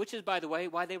the earth, which is, by the way,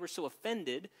 why they were so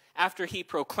offended after he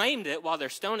proclaimed it while they're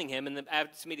stoning him, and then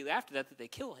immediately after that they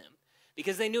kill him.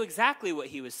 Because they knew exactly what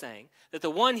he was saying, that the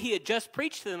one he had just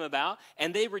preached to them about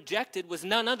and they rejected was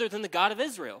none other than the God of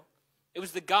Israel. It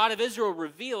was the God of Israel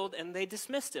revealed, and they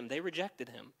dismissed him. They rejected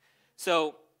him.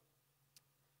 So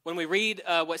when we read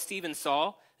what Stephen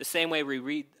saw, the same way we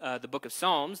read the book of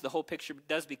Psalms, the whole picture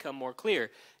does become more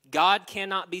clear. God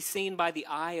cannot be seen by the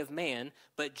eye of man,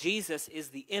 but Jesus is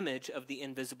the image of the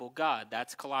invisible God.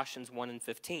 That's Colossians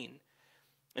 1:15.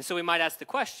 And so we might ask the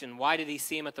question, why did he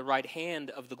see him at the right hand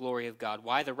of the glory of God?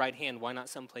 Why the right hand? Why not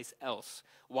someplace else?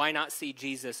 Why not see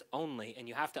Jesus only? And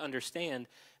you have to understand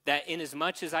that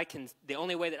inasmuch as the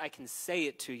only way that I can say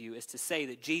it to you is to say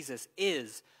that Jesus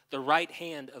is the right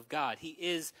hand of God. He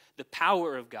is the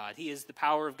power of God. He is the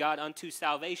power of God unto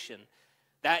salvation.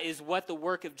 That is what the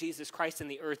work of Jesus Christ in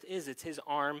the earth is. It's his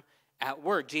arm at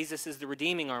work. Jesus is the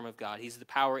redeeming arm of God. He's the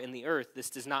power in the earth. This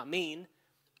does not mean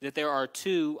that there are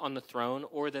 2 on the throne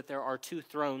or that there are 2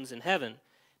 thrones in heaven.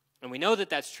 And we know that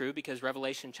that's true because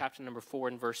Revelation chapter number 4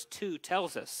 and verse 2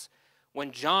 tells us.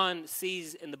 When John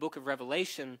sees in the book of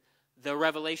Revelation the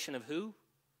revelation of who?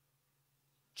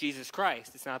 Jesus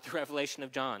Christ. It's not the revelation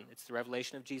of John. It's the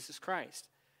revelation of Jesus Christ.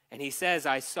 And he says,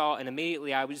 I saw, and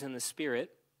immediately I was in the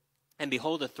Spirit, and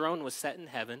behold, a throne was set in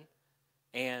heaven,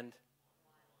 and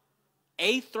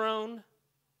a throne,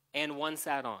 and one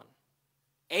sat on.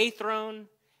 A throne,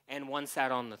 and one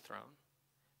sat on the throne.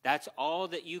 That's all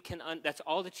that you that's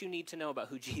all that you need to know about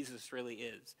who Jesus really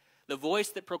is. The voice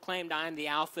that proclaimed, I am the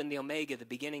Alpha and the Omega, the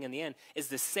beginning and the end, is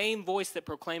the same voice that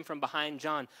proclaimed from behind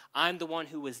John, I'm the one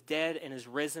who was dead and is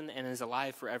risen and is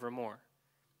alive forevermore.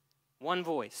 One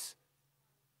voice.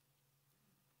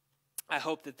 I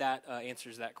hope that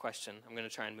answers that question. I'm going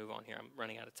to try and move on here. I'm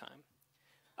running out of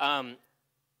time.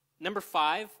 Number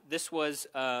 5, this was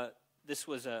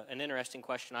an interesting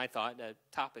question, I thought,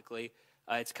 topically.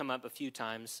 It's come up a few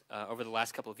times over the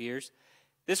last couple of years.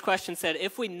 This question said,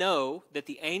 if we know that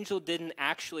the angel didn't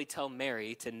actually tell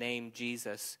Mary to name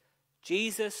Jesus,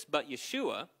 but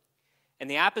Yeshua, and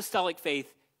the apostolic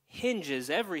faith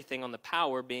hinges everything on the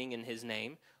power being in his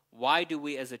name, why do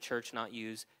we as a church not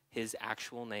use his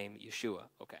actual name, Yeshua?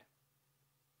 Okay.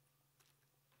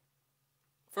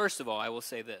 First of all, I will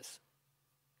say this.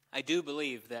 I do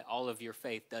believe that all of your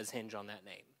faith does hinge on that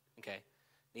name, okay?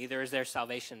 Neither is there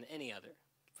salvation in any other,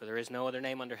 for there is no other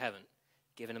name under heaven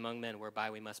given among men whereby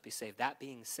we must be saved. That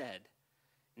being said,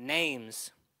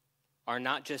 names are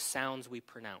not just sounds we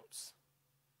pronounce.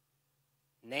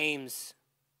 Names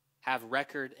have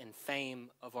record and fame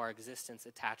of our existence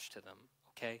attached to them,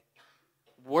 okay?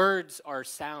 Words are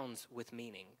sounds with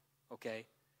meaning, okay?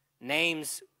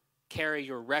 Names carry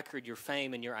your record, your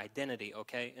fame, and your identity,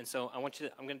 okay? And so I'm going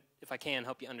to, if I can,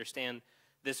 help you understand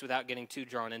this without getting too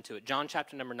drawn into it. John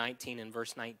chapter number 19 and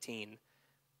verse 19.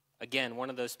 Again, one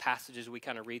of those passages we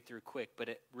kind of read through quick, but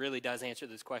it really does answer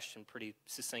this question pretty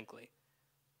succinctly.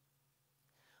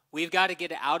 We've got to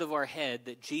get it out of our head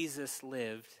that Jesus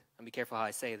lived, and be careful how I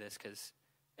say this because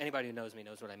anybody who knows me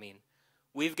knows what I mean.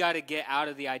 We've got to get out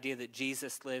of the idea that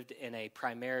Jesus lived in a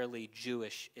primarily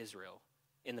Jewish Israel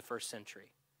in the first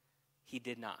century. He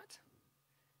did not.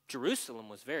 Jerusalem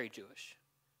was very Jewish.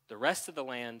 The rest of the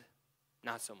land,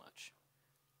 not so much.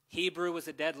 Hebrew was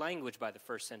a dead language by the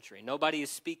first century. Nobody is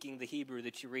speaking the Hebrew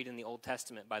that you read in the Old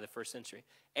Testament by the first century.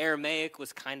 Aramaic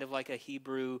was kind of like a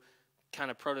Hebrew kind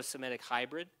of proto-Semitic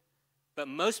hybrid. But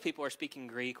most people are speaking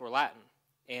Greek or Latin.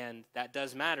 And that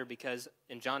does matter because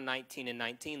in John 19 and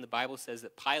 19, the Bible says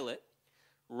that Pilate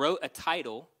wrote a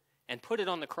title and put it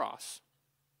on the cross.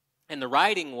 And the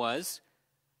writing was,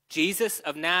 Jesus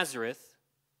of Nazareth,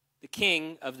 the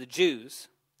King of the Jews.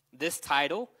 This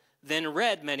title then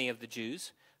read many of the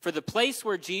Jews, for the place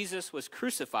where Jesus was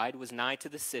crucified was nigh to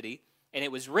the city, and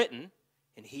it was written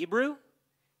in Hebrew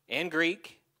and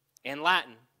Greek and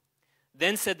Latin.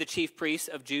 Then said the chief priests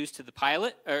of Jews to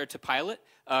Pilate,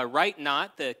 write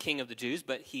not the king of the Jews,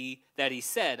 but he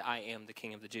said, I am the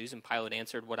king of the Jews. And Pilate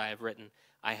answered, what I have written,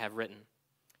 I have written.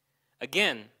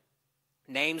 Again,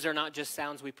 names are not just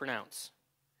sounds we pronounce.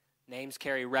 Names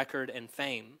carry record and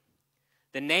fame.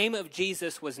 The name of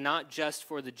Jesus was not just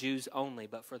for the Jews only,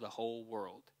 but for the whole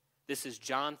world. This is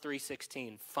John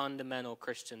 3:16, fundamental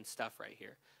Christian stuff right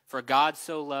here. For God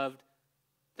so loved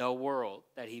the world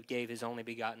that he gave his only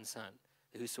begotten Son,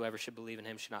 that whosoever should believe in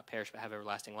him should not perish but have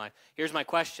everlasting life. Here's my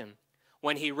question.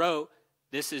 When he wrote,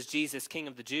 this is Jesus, King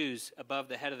of the Jews, above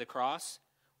the head of the cross,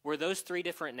 were those three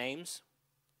different names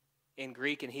in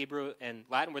Greek and Hebrew and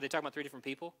Latin? Were they talking about three different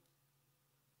people?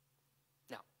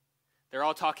 No. They're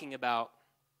all talking about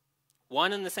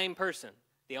one and the same person.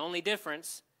 The only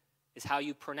difference is how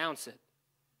you pronounce it.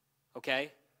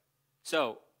 Okay?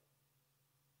 So,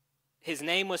 his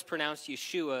name was pronounced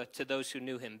Yeshua to those who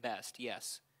knew him best,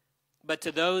 yes. But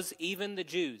to those, even the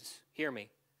Jews, hear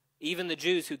me, even the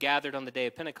Jews who gathered on the day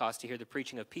of Pentecost to hear the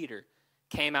preaching of Peter,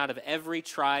 came out of every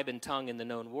tribe and tongue in the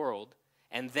known world,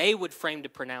 and they would frame to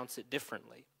pronounce it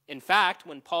differently. In fact,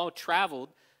 when Paul traveled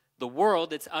the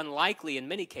world, it's unlikely in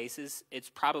many cases, it's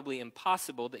probably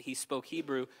impossible that he spoke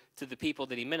Hebrew to the people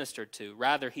that he ministered to.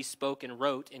 Rather, he spoke and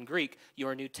wrote in Greek.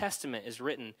 Your New Testament is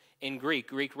written in Greek.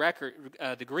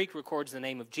 The Greek records the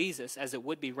name of Jesus as it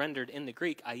would be rendered in the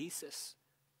Greek, Iesus.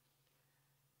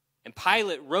 And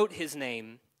Pilate wrote his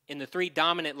name in the three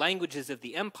dominant languages of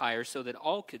the empire so that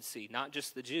all could see, not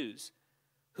just the Jews,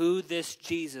 who this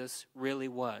Jesus really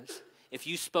was. If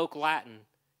you spoke Latin,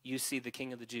 you see the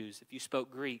King of the Jews. If you spoke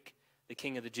Greek, the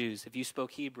King of the Jews. If you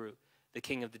spoke Hebrew, the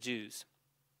King of the Jews.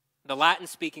 The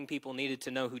Latin-speaking people needed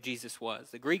to know who Jesus was.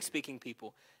 The Greek-speaking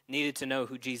people needed to know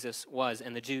who Jesus was,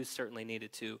 and the Jews certainly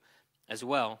needed to as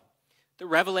well. The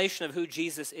revelation of who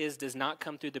Jesus is does not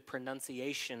come through the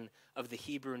pronunciation of the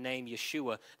Hebrew name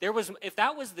Yeshua. If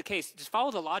that was the case, just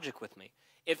follow the logic with me.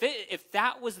 If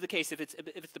that was the case, if it's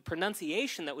the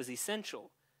pronunciation that was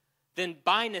essential, then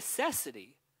by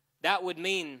necessity, that would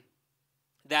mean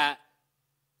that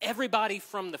everybody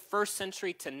from the first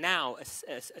century to now,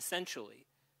 essentially,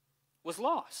 was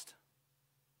lost.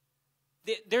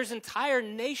 There's entire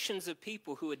nations of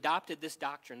people who adopted this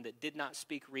doctrine that did not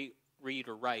speak, read,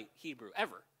 or write Hebrew,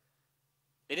 ever.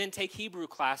 They didn't take Hebrew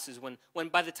classes. When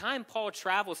by the time Paul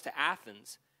travels to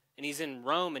Athens, and he's in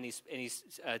Rome, and he's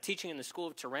teaching in the school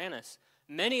of Tyrannus,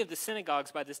 many of the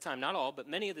synagogues by this time, not all, but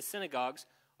many of the synagogues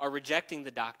are rejecting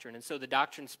the doctrine, and so the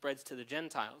doctrine spreads to the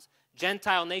Gentiles.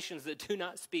 Gentile nations that do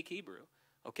not speak Hebrew,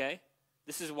 okay?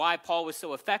 This is why Paul was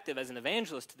so effective as an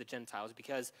evangelist to the Gentiles,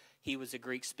 because he was a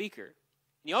Greek speaker.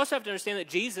 And you also have to understand that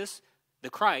Jesus, the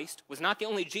Christ, was not the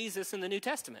only Jesus in the New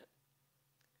Testament.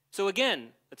 So again,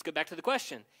 let's go back to the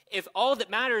question. If all that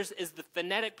matters is the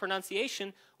phonetic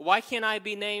pronunciation, why can't I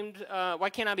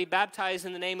be baptized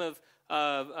in the name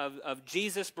of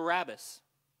Jesus Barabbas?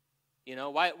 You know,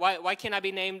 why can't I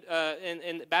be named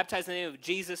and baptized in the name of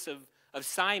Jesus of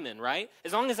Simon, right?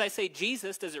 As long as I say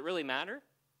Jesus, does it really matter?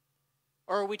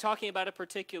 Or are we talking about a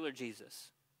particular Jesus?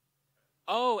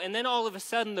 Oh, and then all of a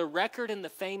sudden the record and the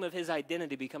fame of his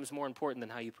identity becomes more important than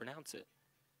how you pronounce it.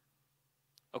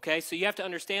 Okay, so you have to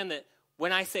understand that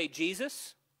when I say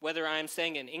Jesus, whether I'm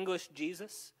saying in English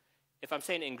Jesus, if I'm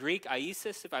saying it in Greek,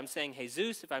 Iesus, if I'm saying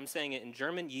Jesus, if I'm saying it in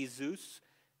German, Jesus,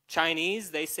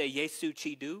 Chinese, they say Yesu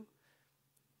Chidu,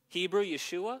 Hebrew,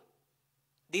 Yeshua.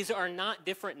 These are not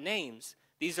different names.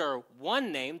 These are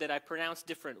one name that I pronounce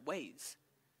different ways.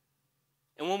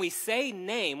 And when we say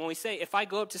name, if I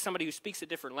go up to somebody who speaks a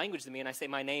different language than me and I say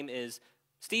my name is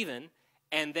Stephen,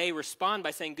 and they respond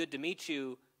by saying good to meet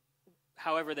you,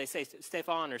 however they say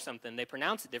Stefan or something, they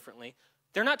pronounce it differently,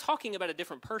 they're not talking about a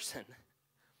different person.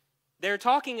 They're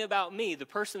talking about me, the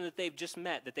person that they've just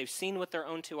met, that they've seen with their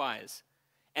own two eyes.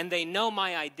 And they know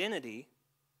my identity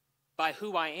by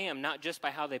who I am, not just by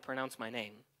how they pronounce my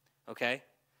name, okay?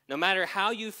 No matter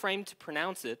how you frame to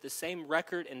pronounce it, the same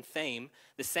record and fame,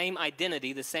 the same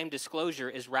identity, the same disclosure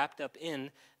is wrapped up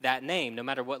in that name. No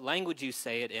matter what language you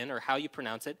say it in or how you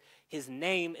pronounce it, his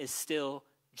name is still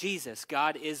Jesus.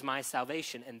 God is my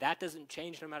salvation, and that doesn't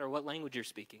change no matter what language you're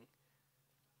speaking.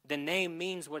 The name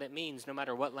means what it means no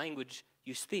matter what language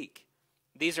you speak.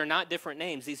 These are not different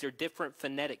names. These are different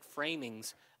phonetic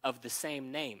framings of the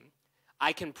same name.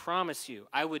 I can promise you,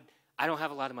 I don't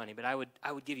have a lot of money, but I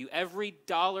would give you every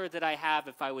dollar that I have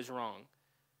if I was wrong,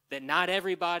 that not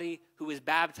everybody who was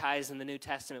baptized in the New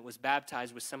Testament was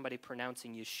baptized with somebody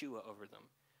pronouncing Yeshua over them.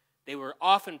 They were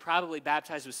often probably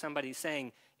baptized with somebody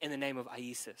saying, in the name of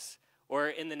Iesus, or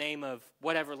in the name of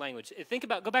whatever language.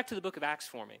 Go back to the book of Acts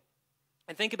for me,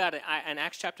 and think about it in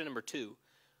Acts chapter number 2.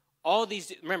 All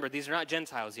these, remember, these are not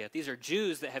Gentiles yet. These are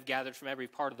Jews that have gathered from every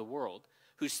part of the world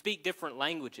who speak different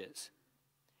languages.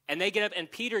 And they get up, and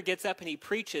Peter gets up and he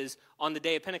preaches on the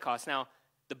day of Pentecost. Now,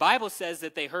 the Bible says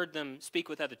that they heard them speak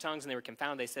with other tongues and they were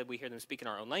confounded. They said, we hear them speak in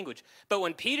our own language. But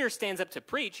when Peter stands up to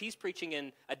preach, he's preaching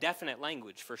in a definite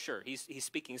language for sure. He's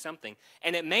speaking something.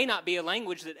 And it may not be a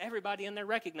language that everybody in there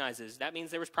recognizes. That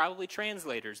means there was probably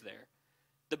translators there.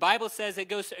 The Bible says,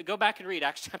 go back and read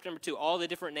Acts chapter number 2, all the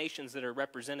different nations that are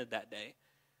represented that day.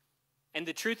 And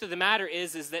the truth of the matter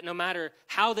is that no matter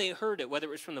how they heard it, whether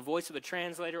it was from the voice of a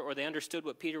translator or they understood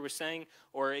what Peter was saying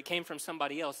or it came from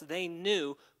somebody else, they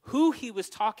knew who he was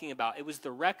talking about. It was the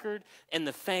record and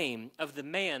the fame of the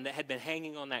man that had been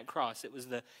hanging on that cross. It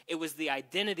was the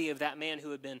identity of that man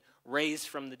who had been raised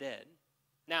from the dead.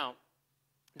 Now,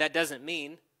 that doesn't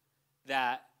mean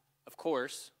that, of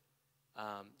course,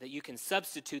 that you can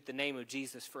substitute the name of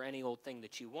Jesus for any old thing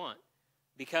that you want.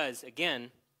 Because,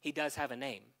 again, he does have a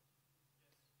name.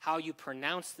 How you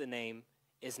pronounce the name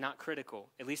is not critical,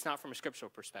 at least not from a scriptural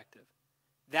perspective.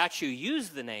 That you use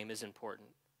the name is important.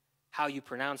 How you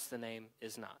pronounce the name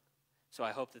is not. So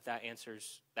I hope that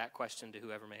answers that question to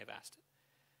whoever may have asked it.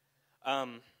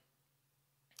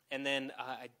 And then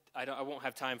I won't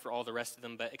have time for all the rest of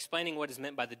them, but explaining what is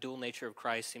meant by the dual nature of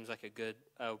Christ seems like a good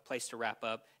place to wrap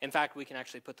up. In fact, we can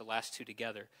actually put the last two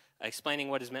together. Explaining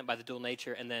what is meant by the dual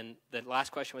nature, and then the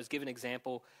last question was give an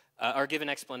example or give an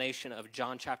explanation of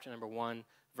John chapter number 1,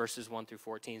 verses 1 through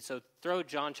 14. So throw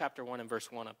John chapter 1 and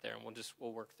verse 1 up there, and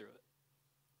we'll work through it.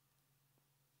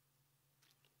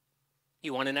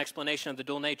 You want an explanation of the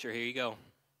dual nature? Here you go.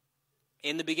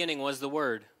 In the beginning was the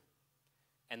Word,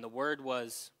 and the Word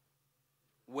was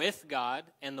with God,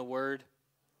 and the Word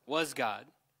was God.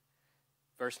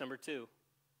 Verse number 2.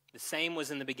 The same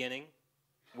was in the beginning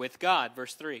with God.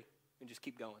 Verse 3. We just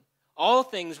keep going. All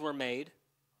things were made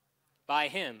by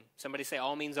him. Somebody say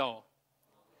all means all.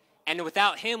 And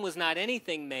without him was not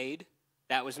anything made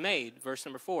that was made. Verse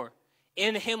number 4.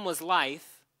 In him was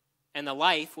life, and the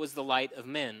life was the light of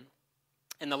men.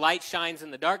 And the light shines in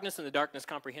the darkness, and the darkness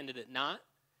comprehended it not.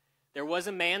 There was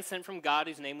a man sent from God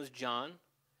whose name was John.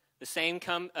 The same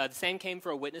came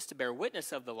for a witness to bear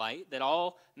witness of the light, that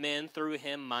all men through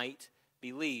him might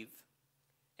believe.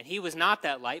 And he was not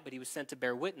that light, but he was sent to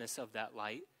bear witness of that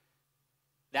light.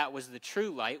 That was the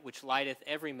true light, which lighteth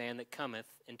every man that cometh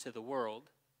into the world.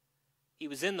 He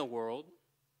was in the world,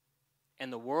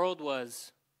 and the world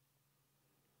was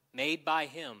made by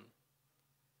him,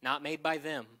 not made by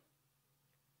them.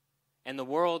 And the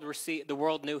world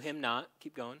knew him not.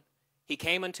 Keep going. He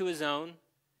came unto his own,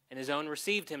 and his own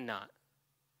received him not.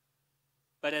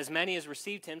 But as many as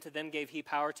received him, to them gave he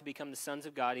power to become the sons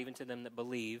of God, even to them that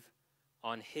believe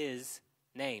on his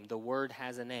name. The Word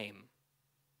has a name.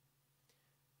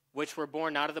 Which were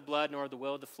born not of the blood, nor of the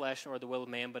will of the flesh, nor of the will of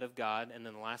man, but of God. And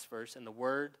then the last verse, and the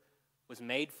Word was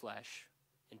made flesh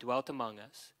and dwelt among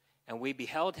us. And we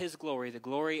beheld his glory, the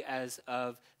glory as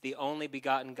of the only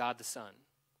begotten God the Son.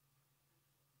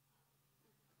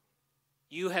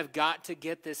 You have got to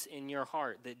get this in your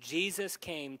heart, that Jesus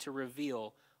came to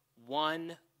reveal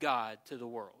one God to the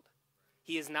world.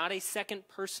 He is not a second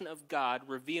person of God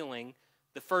revealing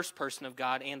the first person of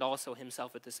God and also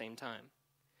himself at the same time.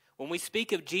 When we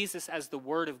speak of Jesus as the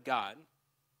Word of God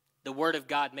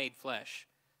made flesh,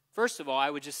 first of all, I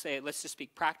would just say, let's just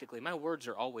speak practically. My words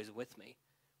are always with me.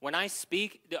 When I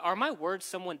speak, are my words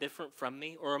someone different from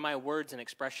me, or are my words an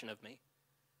expression of me?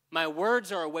 My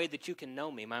words are a way that you can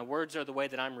know me. My words are the way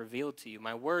that I'm revealed to you.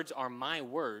 My words are my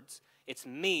words. It's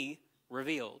me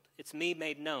revealed. It's me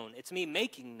made known. It's me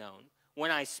making known.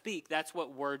 When I speak, that's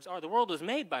what words are. The world was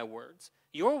made by words.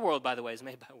 Your world, by the way, is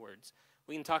made by words.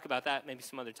 We can talk about that maybe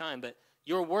some other time, but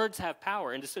your words have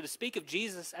power. And to speak of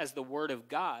Jesus as the Word of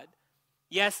God,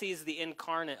 yes, he is the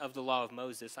incarnate of the law of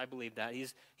Moses. I believe that.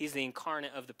 He's the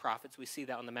incarnate of the prophets. We see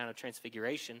that on the Mount of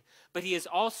Transfiguration. But he is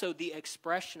also the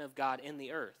expression of God in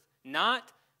the earth,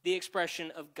 not the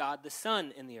expression of God the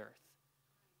Son in the earth.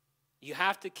 You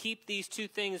have to keep these two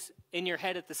things in your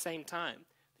head at the same time,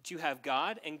 that you have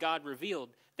God and God revealed.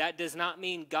 That does not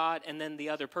mean God and then the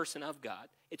other person of God.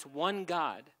 It's one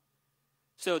God.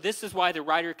 So this is why the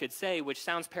writer could say, which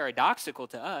sounds paradoxical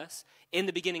to us, in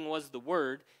the beginning was the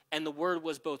Word, and the Word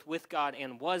was both with God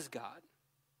and was God,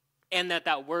 and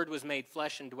that Word was made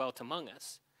flesh and dwelt among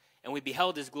us. And we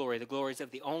beheld his glory, the glories of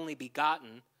the only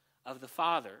begotten of the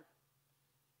Father.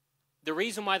 The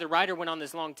reason why the writer went on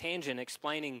this long tangent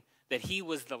explaining that he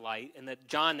was the light and that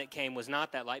John that came was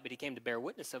not that light, but he came to bear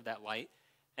witness of that light,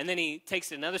 And then he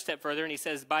takes it another step further, and he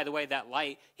says, by the way, that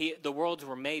light, the worlds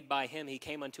were made by him. He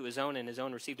came unto his own, and his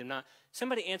own received him not.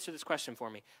 Somebody answer this question for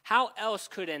me. How else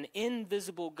could an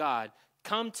invisible God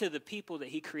come to the people that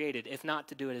he created, if not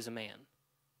to do it as a man?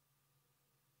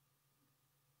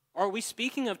 Are we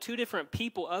speaking of two different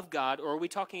people of God, or are we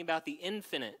talking about the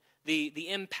infinite, the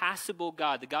impassible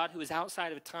God, the God who is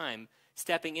outside of time,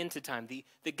 stepping into time,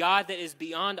 the God that is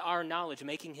beyond our knowledge,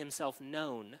 making himself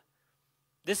known?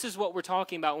 This is what we're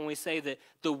talking about when we say that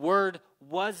the Word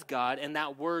was God and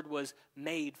that Word was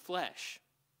made flesh.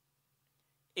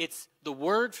 It's the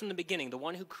Word from the beginning, the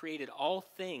one who created all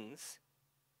things,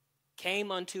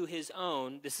 came unto his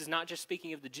own. This is not just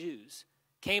speaking of the Jews.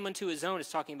 Came unto his own is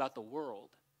talking about the world.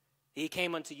 He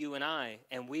came unto you and I,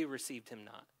 and we received him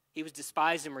not. He was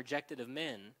despised and rejected of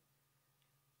men.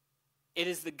 It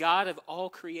is the God of all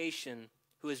creation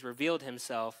who has revealed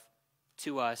himself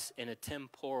to us in a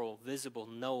temporal, visible,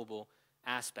 knowable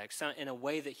aspect, in a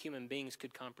way that human beings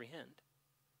could comprehend.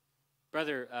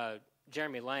 Brother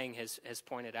Jeremy Lang has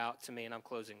pointed out to me, and I'm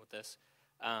closing with this.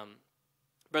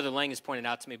 Brother Lang has pointed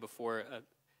out to me before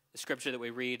the scripture that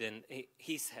we read, and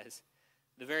he says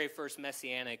the very first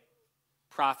messianic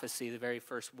prophecy, the very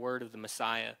first word of the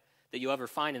Messiah that you'll ever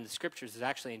find in the scriptures is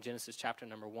actually in Genesis chapter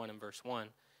number 1 and verse 1.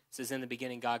 It says, in the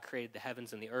beginning God created the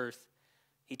heavens and the earth.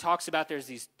 He talks about there's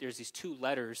these two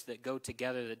letters that go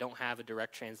together that don't have a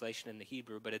direct translation in the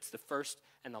Hebrew, but it's the first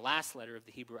and the last letter of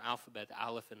the Hebrew alphabet, the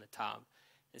Aleph and the Tav.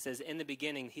 It says, in the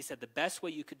beginning, he said the best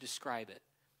way you could describe it,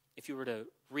 if you were to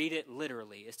read it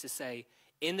literally, is to say,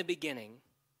 in the beginning,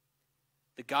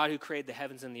 the God who created the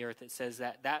heavens and the earth. It says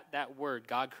that word,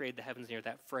 God created the heavens and the earth,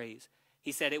 that phrase.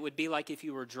 He said it would be like if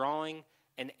you were drawing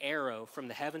an arrow from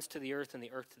the heavens to the earth and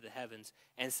the earth to the heavens,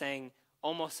 and saying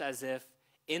almost as if,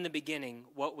 in the beginning,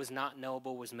 what was not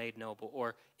knowable was made knowable,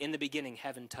 or in the beginning,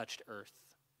 heaven touched earth.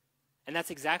 And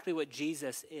that's exactly what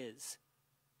Jesus is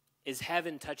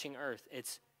heaven touching earth.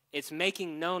 It's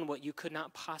making known what you could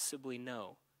not possibly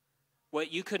know,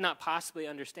 what you could not possibly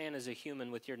understand as a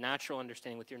human with your natural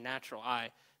understanding, with your natural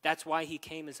eye. That's why he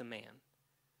came as a man.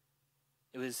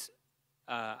 It was,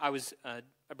 I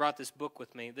brought this book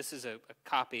with me. This is a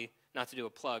copy, not to do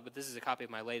a plug, but this is a copy of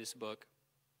my latest book.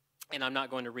 And I'm not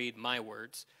going to read my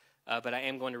words, but I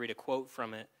am going to read a quote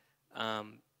from it,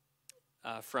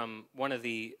 from one of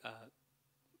the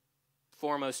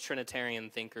foremost Trinitarian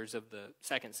thinkers of the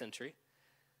 2nd century,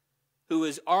 who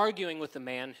was arguing with a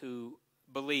man who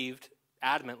believed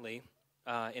adamantly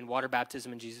in water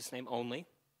baptism in Jesus' name only.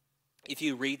 If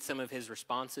you read some of his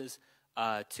responses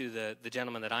to the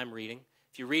gentleman that I'm reading,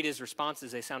 if you read his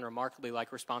responses, they sound remarkably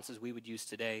like responses we would use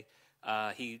today.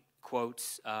 He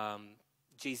quotes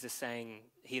Jesus saying,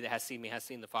 he that has seen me has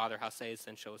seen the Father. How sayest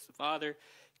then, show us the Father.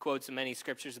 He quotes many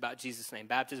scriptures about Jesus' name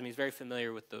baptism. He's very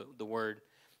familiar with the word.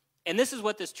 And this is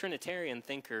what this Trinitarian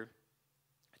thinker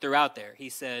threw out there. He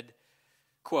said,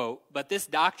 quote, but this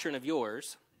doctrine of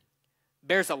yours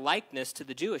bears a likeness to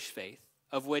the Jewish faith,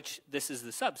 of which this is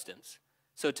the substance.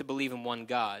 So to believe in one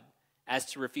God, as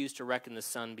to refuse to reckon the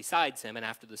Son besides him, and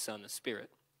after the Son, the Spirit.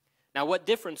 Now, what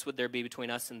difference would there be between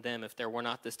us and them if there were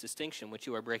not this distinction which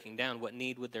you are breaking down? What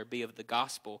need would there be of the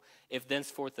gospel if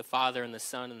thenceforth the Father and the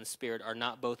Son and the Spirit are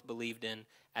not both believed in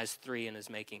as three and as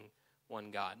making one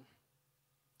God?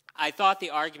 I thought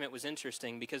the argument was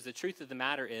interesting because the truth of the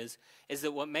matter is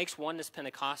that what makes Oneness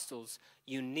Pentecostals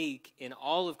unique in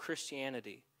all of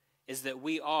Christianity is that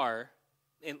we are,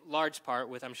 in large part,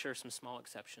 with I'm sure some small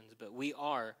exceptions, but we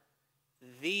are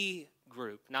the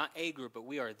group, not a group, but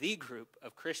we are the group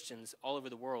of Christians all over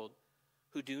the world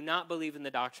who do not believe in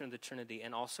the doctrine of the Trinity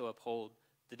and also uphold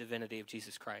the divinity of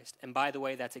Jesus Christ. And by the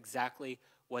way, that's exactly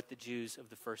what the Jews of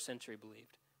the first century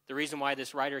believed. The reason why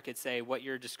this writer could say what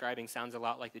you're describing sounds a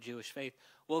lot like the Jewish faith,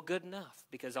 well, good enough,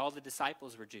 because all the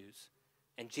disciples were Jews,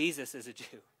 and Jesus is a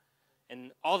Jew.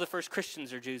 And all the first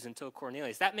Christians are Jews until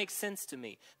Cornelius. That makes sense to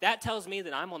me. That tells me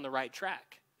that I'm on the right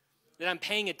track, that I'm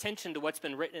paying attention to what's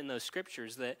been written in those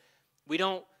scriptures, that we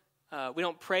don't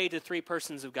pray to three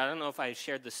persons of God. I don't know if I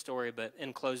shared this story, but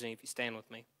in closing, if you stand with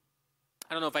me.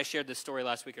 I don't know if I shared this story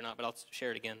last week or not, but I'll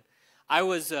share it again. I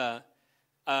was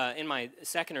in my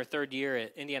second or third year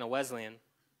at Indiana Wesleyan,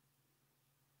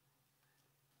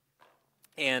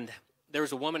 and there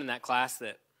was a woman in that class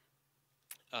that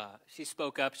she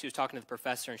spoke up. She was talking to the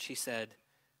professor, and she said,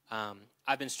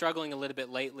 I've been struggling a little bit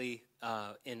lately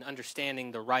in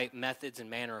understanding the right methods and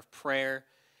manner of prayer.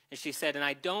 And she said, and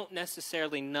I don't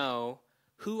necessarily know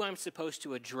who I'm supposed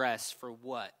to address for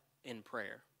what in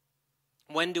prayer.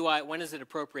 When is it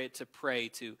appropriate to pray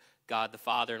to God the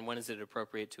Father, and when is it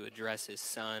appropriate to address his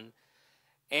Son?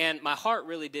 And my heart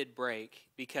really did break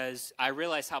because I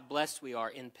realized how blessed we are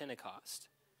in Pentecost.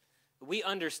 We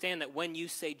understand that when you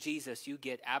say Jesus, you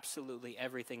get absolutely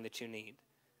everything that you need.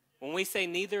 When we say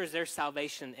neither is there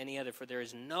salvation in any other, for there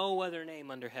is no other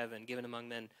name under heaven given among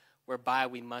men whereby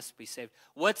we must be saved.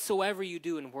 Whatsoever you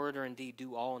do in word or in deed,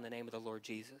 do all in the name of the Lord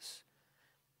Jesus.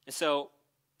 And so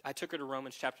I took her to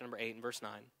Romans chapter number 8 and verse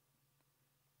 9.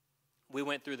 We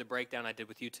went through the breakdown I did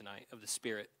with you tonight of the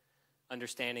Spirit,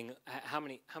 understanding how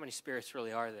many spirits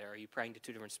really are there. Are you praying to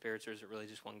two different spirits, or is it really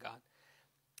just one God?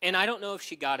 And I don't know if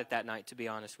she got it that night, to be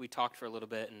honest. We talked for a little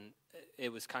bit, and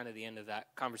it was kind of the end of that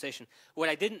conversation. What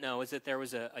I didn't know is that there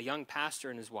was a young pastor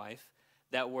and his wife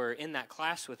that were in that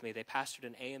class with me. They pastored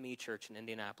an AME church in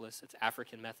Indianapolis. It's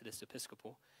African Methodist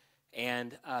Episcopal.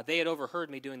 And they had overheard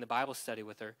me doing the Bible study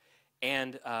with her.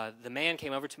 And the man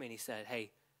came over to me and he said,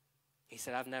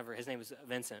 his name was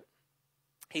Vincent.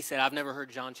 He said, I've never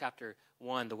heard John chapter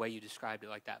 1 the way you described it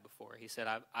like that before. He said,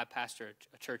 I pastor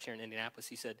a church here in Indianapolis.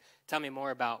 He said, tell me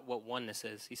more about what oneness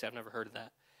is. He said, I've never heard of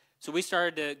that. So we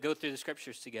started to go through the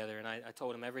scriptures together, and I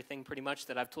told him everything pretty much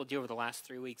that I've told you over the last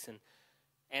 3 weeks.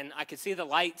 And I could see the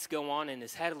lights go on in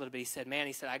his head a little bit. He said,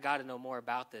 I got to know more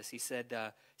about this. He said,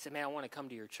 man, I want to come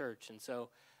to your church. And so,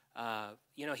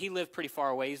 he lived pretty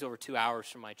far away. He's over 2 hours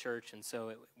from my church, and so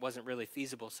it wasn't really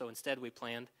feasible. So instead we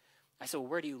planned. I said, well,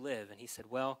 where do you live? And he said,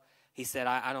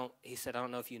 I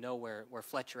don't know if you know where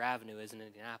Fletcher Avenue is in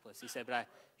Indianapolis. He said,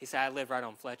 I live right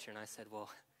on Fletcher. And I said,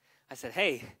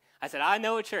 I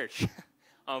know a church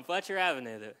on Fletcher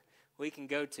Avenue that we can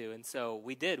go to. And so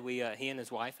we did. He and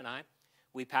his wife and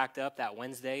we packed up that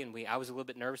Wednesday, and I was a little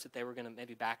bit nervous that they were going to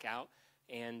maybe back out.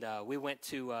 And we went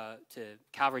to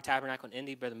Calvary Tabernacle in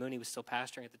Indy. Brother Mooney was still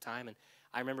pastoring at the time. And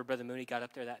I remember Brother Mooney got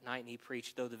up there that night, and he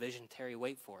preached, though the vision tarry,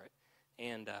 wait for it.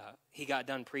 And he got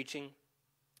done preaching.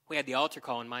 We had the altar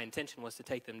call, and my intention was to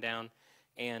take them down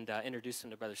and introduce them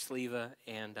to Brother Sleva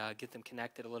and get them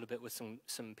connected a little bit with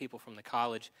some people from the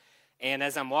college. And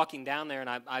as I'm walking down there, and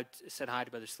I said hi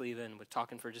to Brother Sleva and was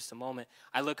talking for just a moment,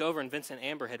 I look over, and Vincent and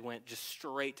Amber had went just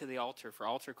straight to the altar for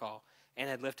altar call and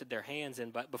had lifted their hands.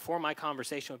 But before my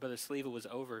conversation with Brother Sleva was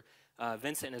over,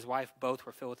 Vincent and his wife both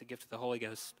were filled with the gift of the Holy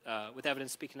Ghost, with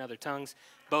evidence speaking in other tongues.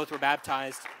 Both were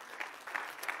baptized.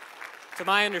 To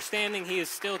my understanding, he is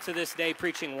still to this day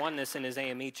preaching oneness in his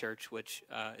AME church, which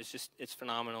it's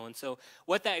phenomenal. And so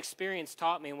what that experience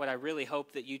taught me, and what I really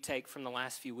hope that you take from the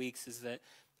last few weeks, is that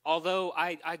although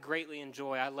I greatly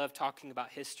I love talking about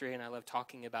history, and I love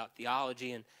talking about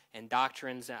theology and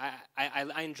doctrines.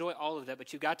 I enjoy all of that,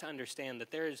 but you've got to understand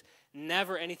that there is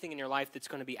never anything in your life that's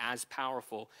going to be as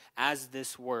powerful as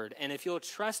this word. And if you'll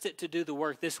trust it to do the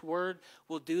work, this word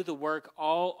will do the work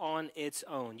all on its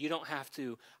own. You don't have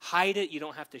to hide it. You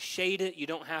don't have to shade it. You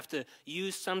don't have to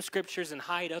use some scriptures and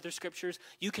hide other scriptures.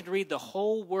 You can read the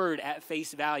whole word at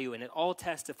face value, and it all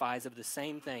testifies of the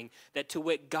same thing, that to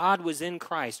wit, God was in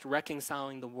Christ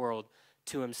reconciling the world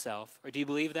to himself. Or do you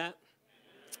believe that?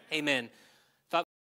 Amen.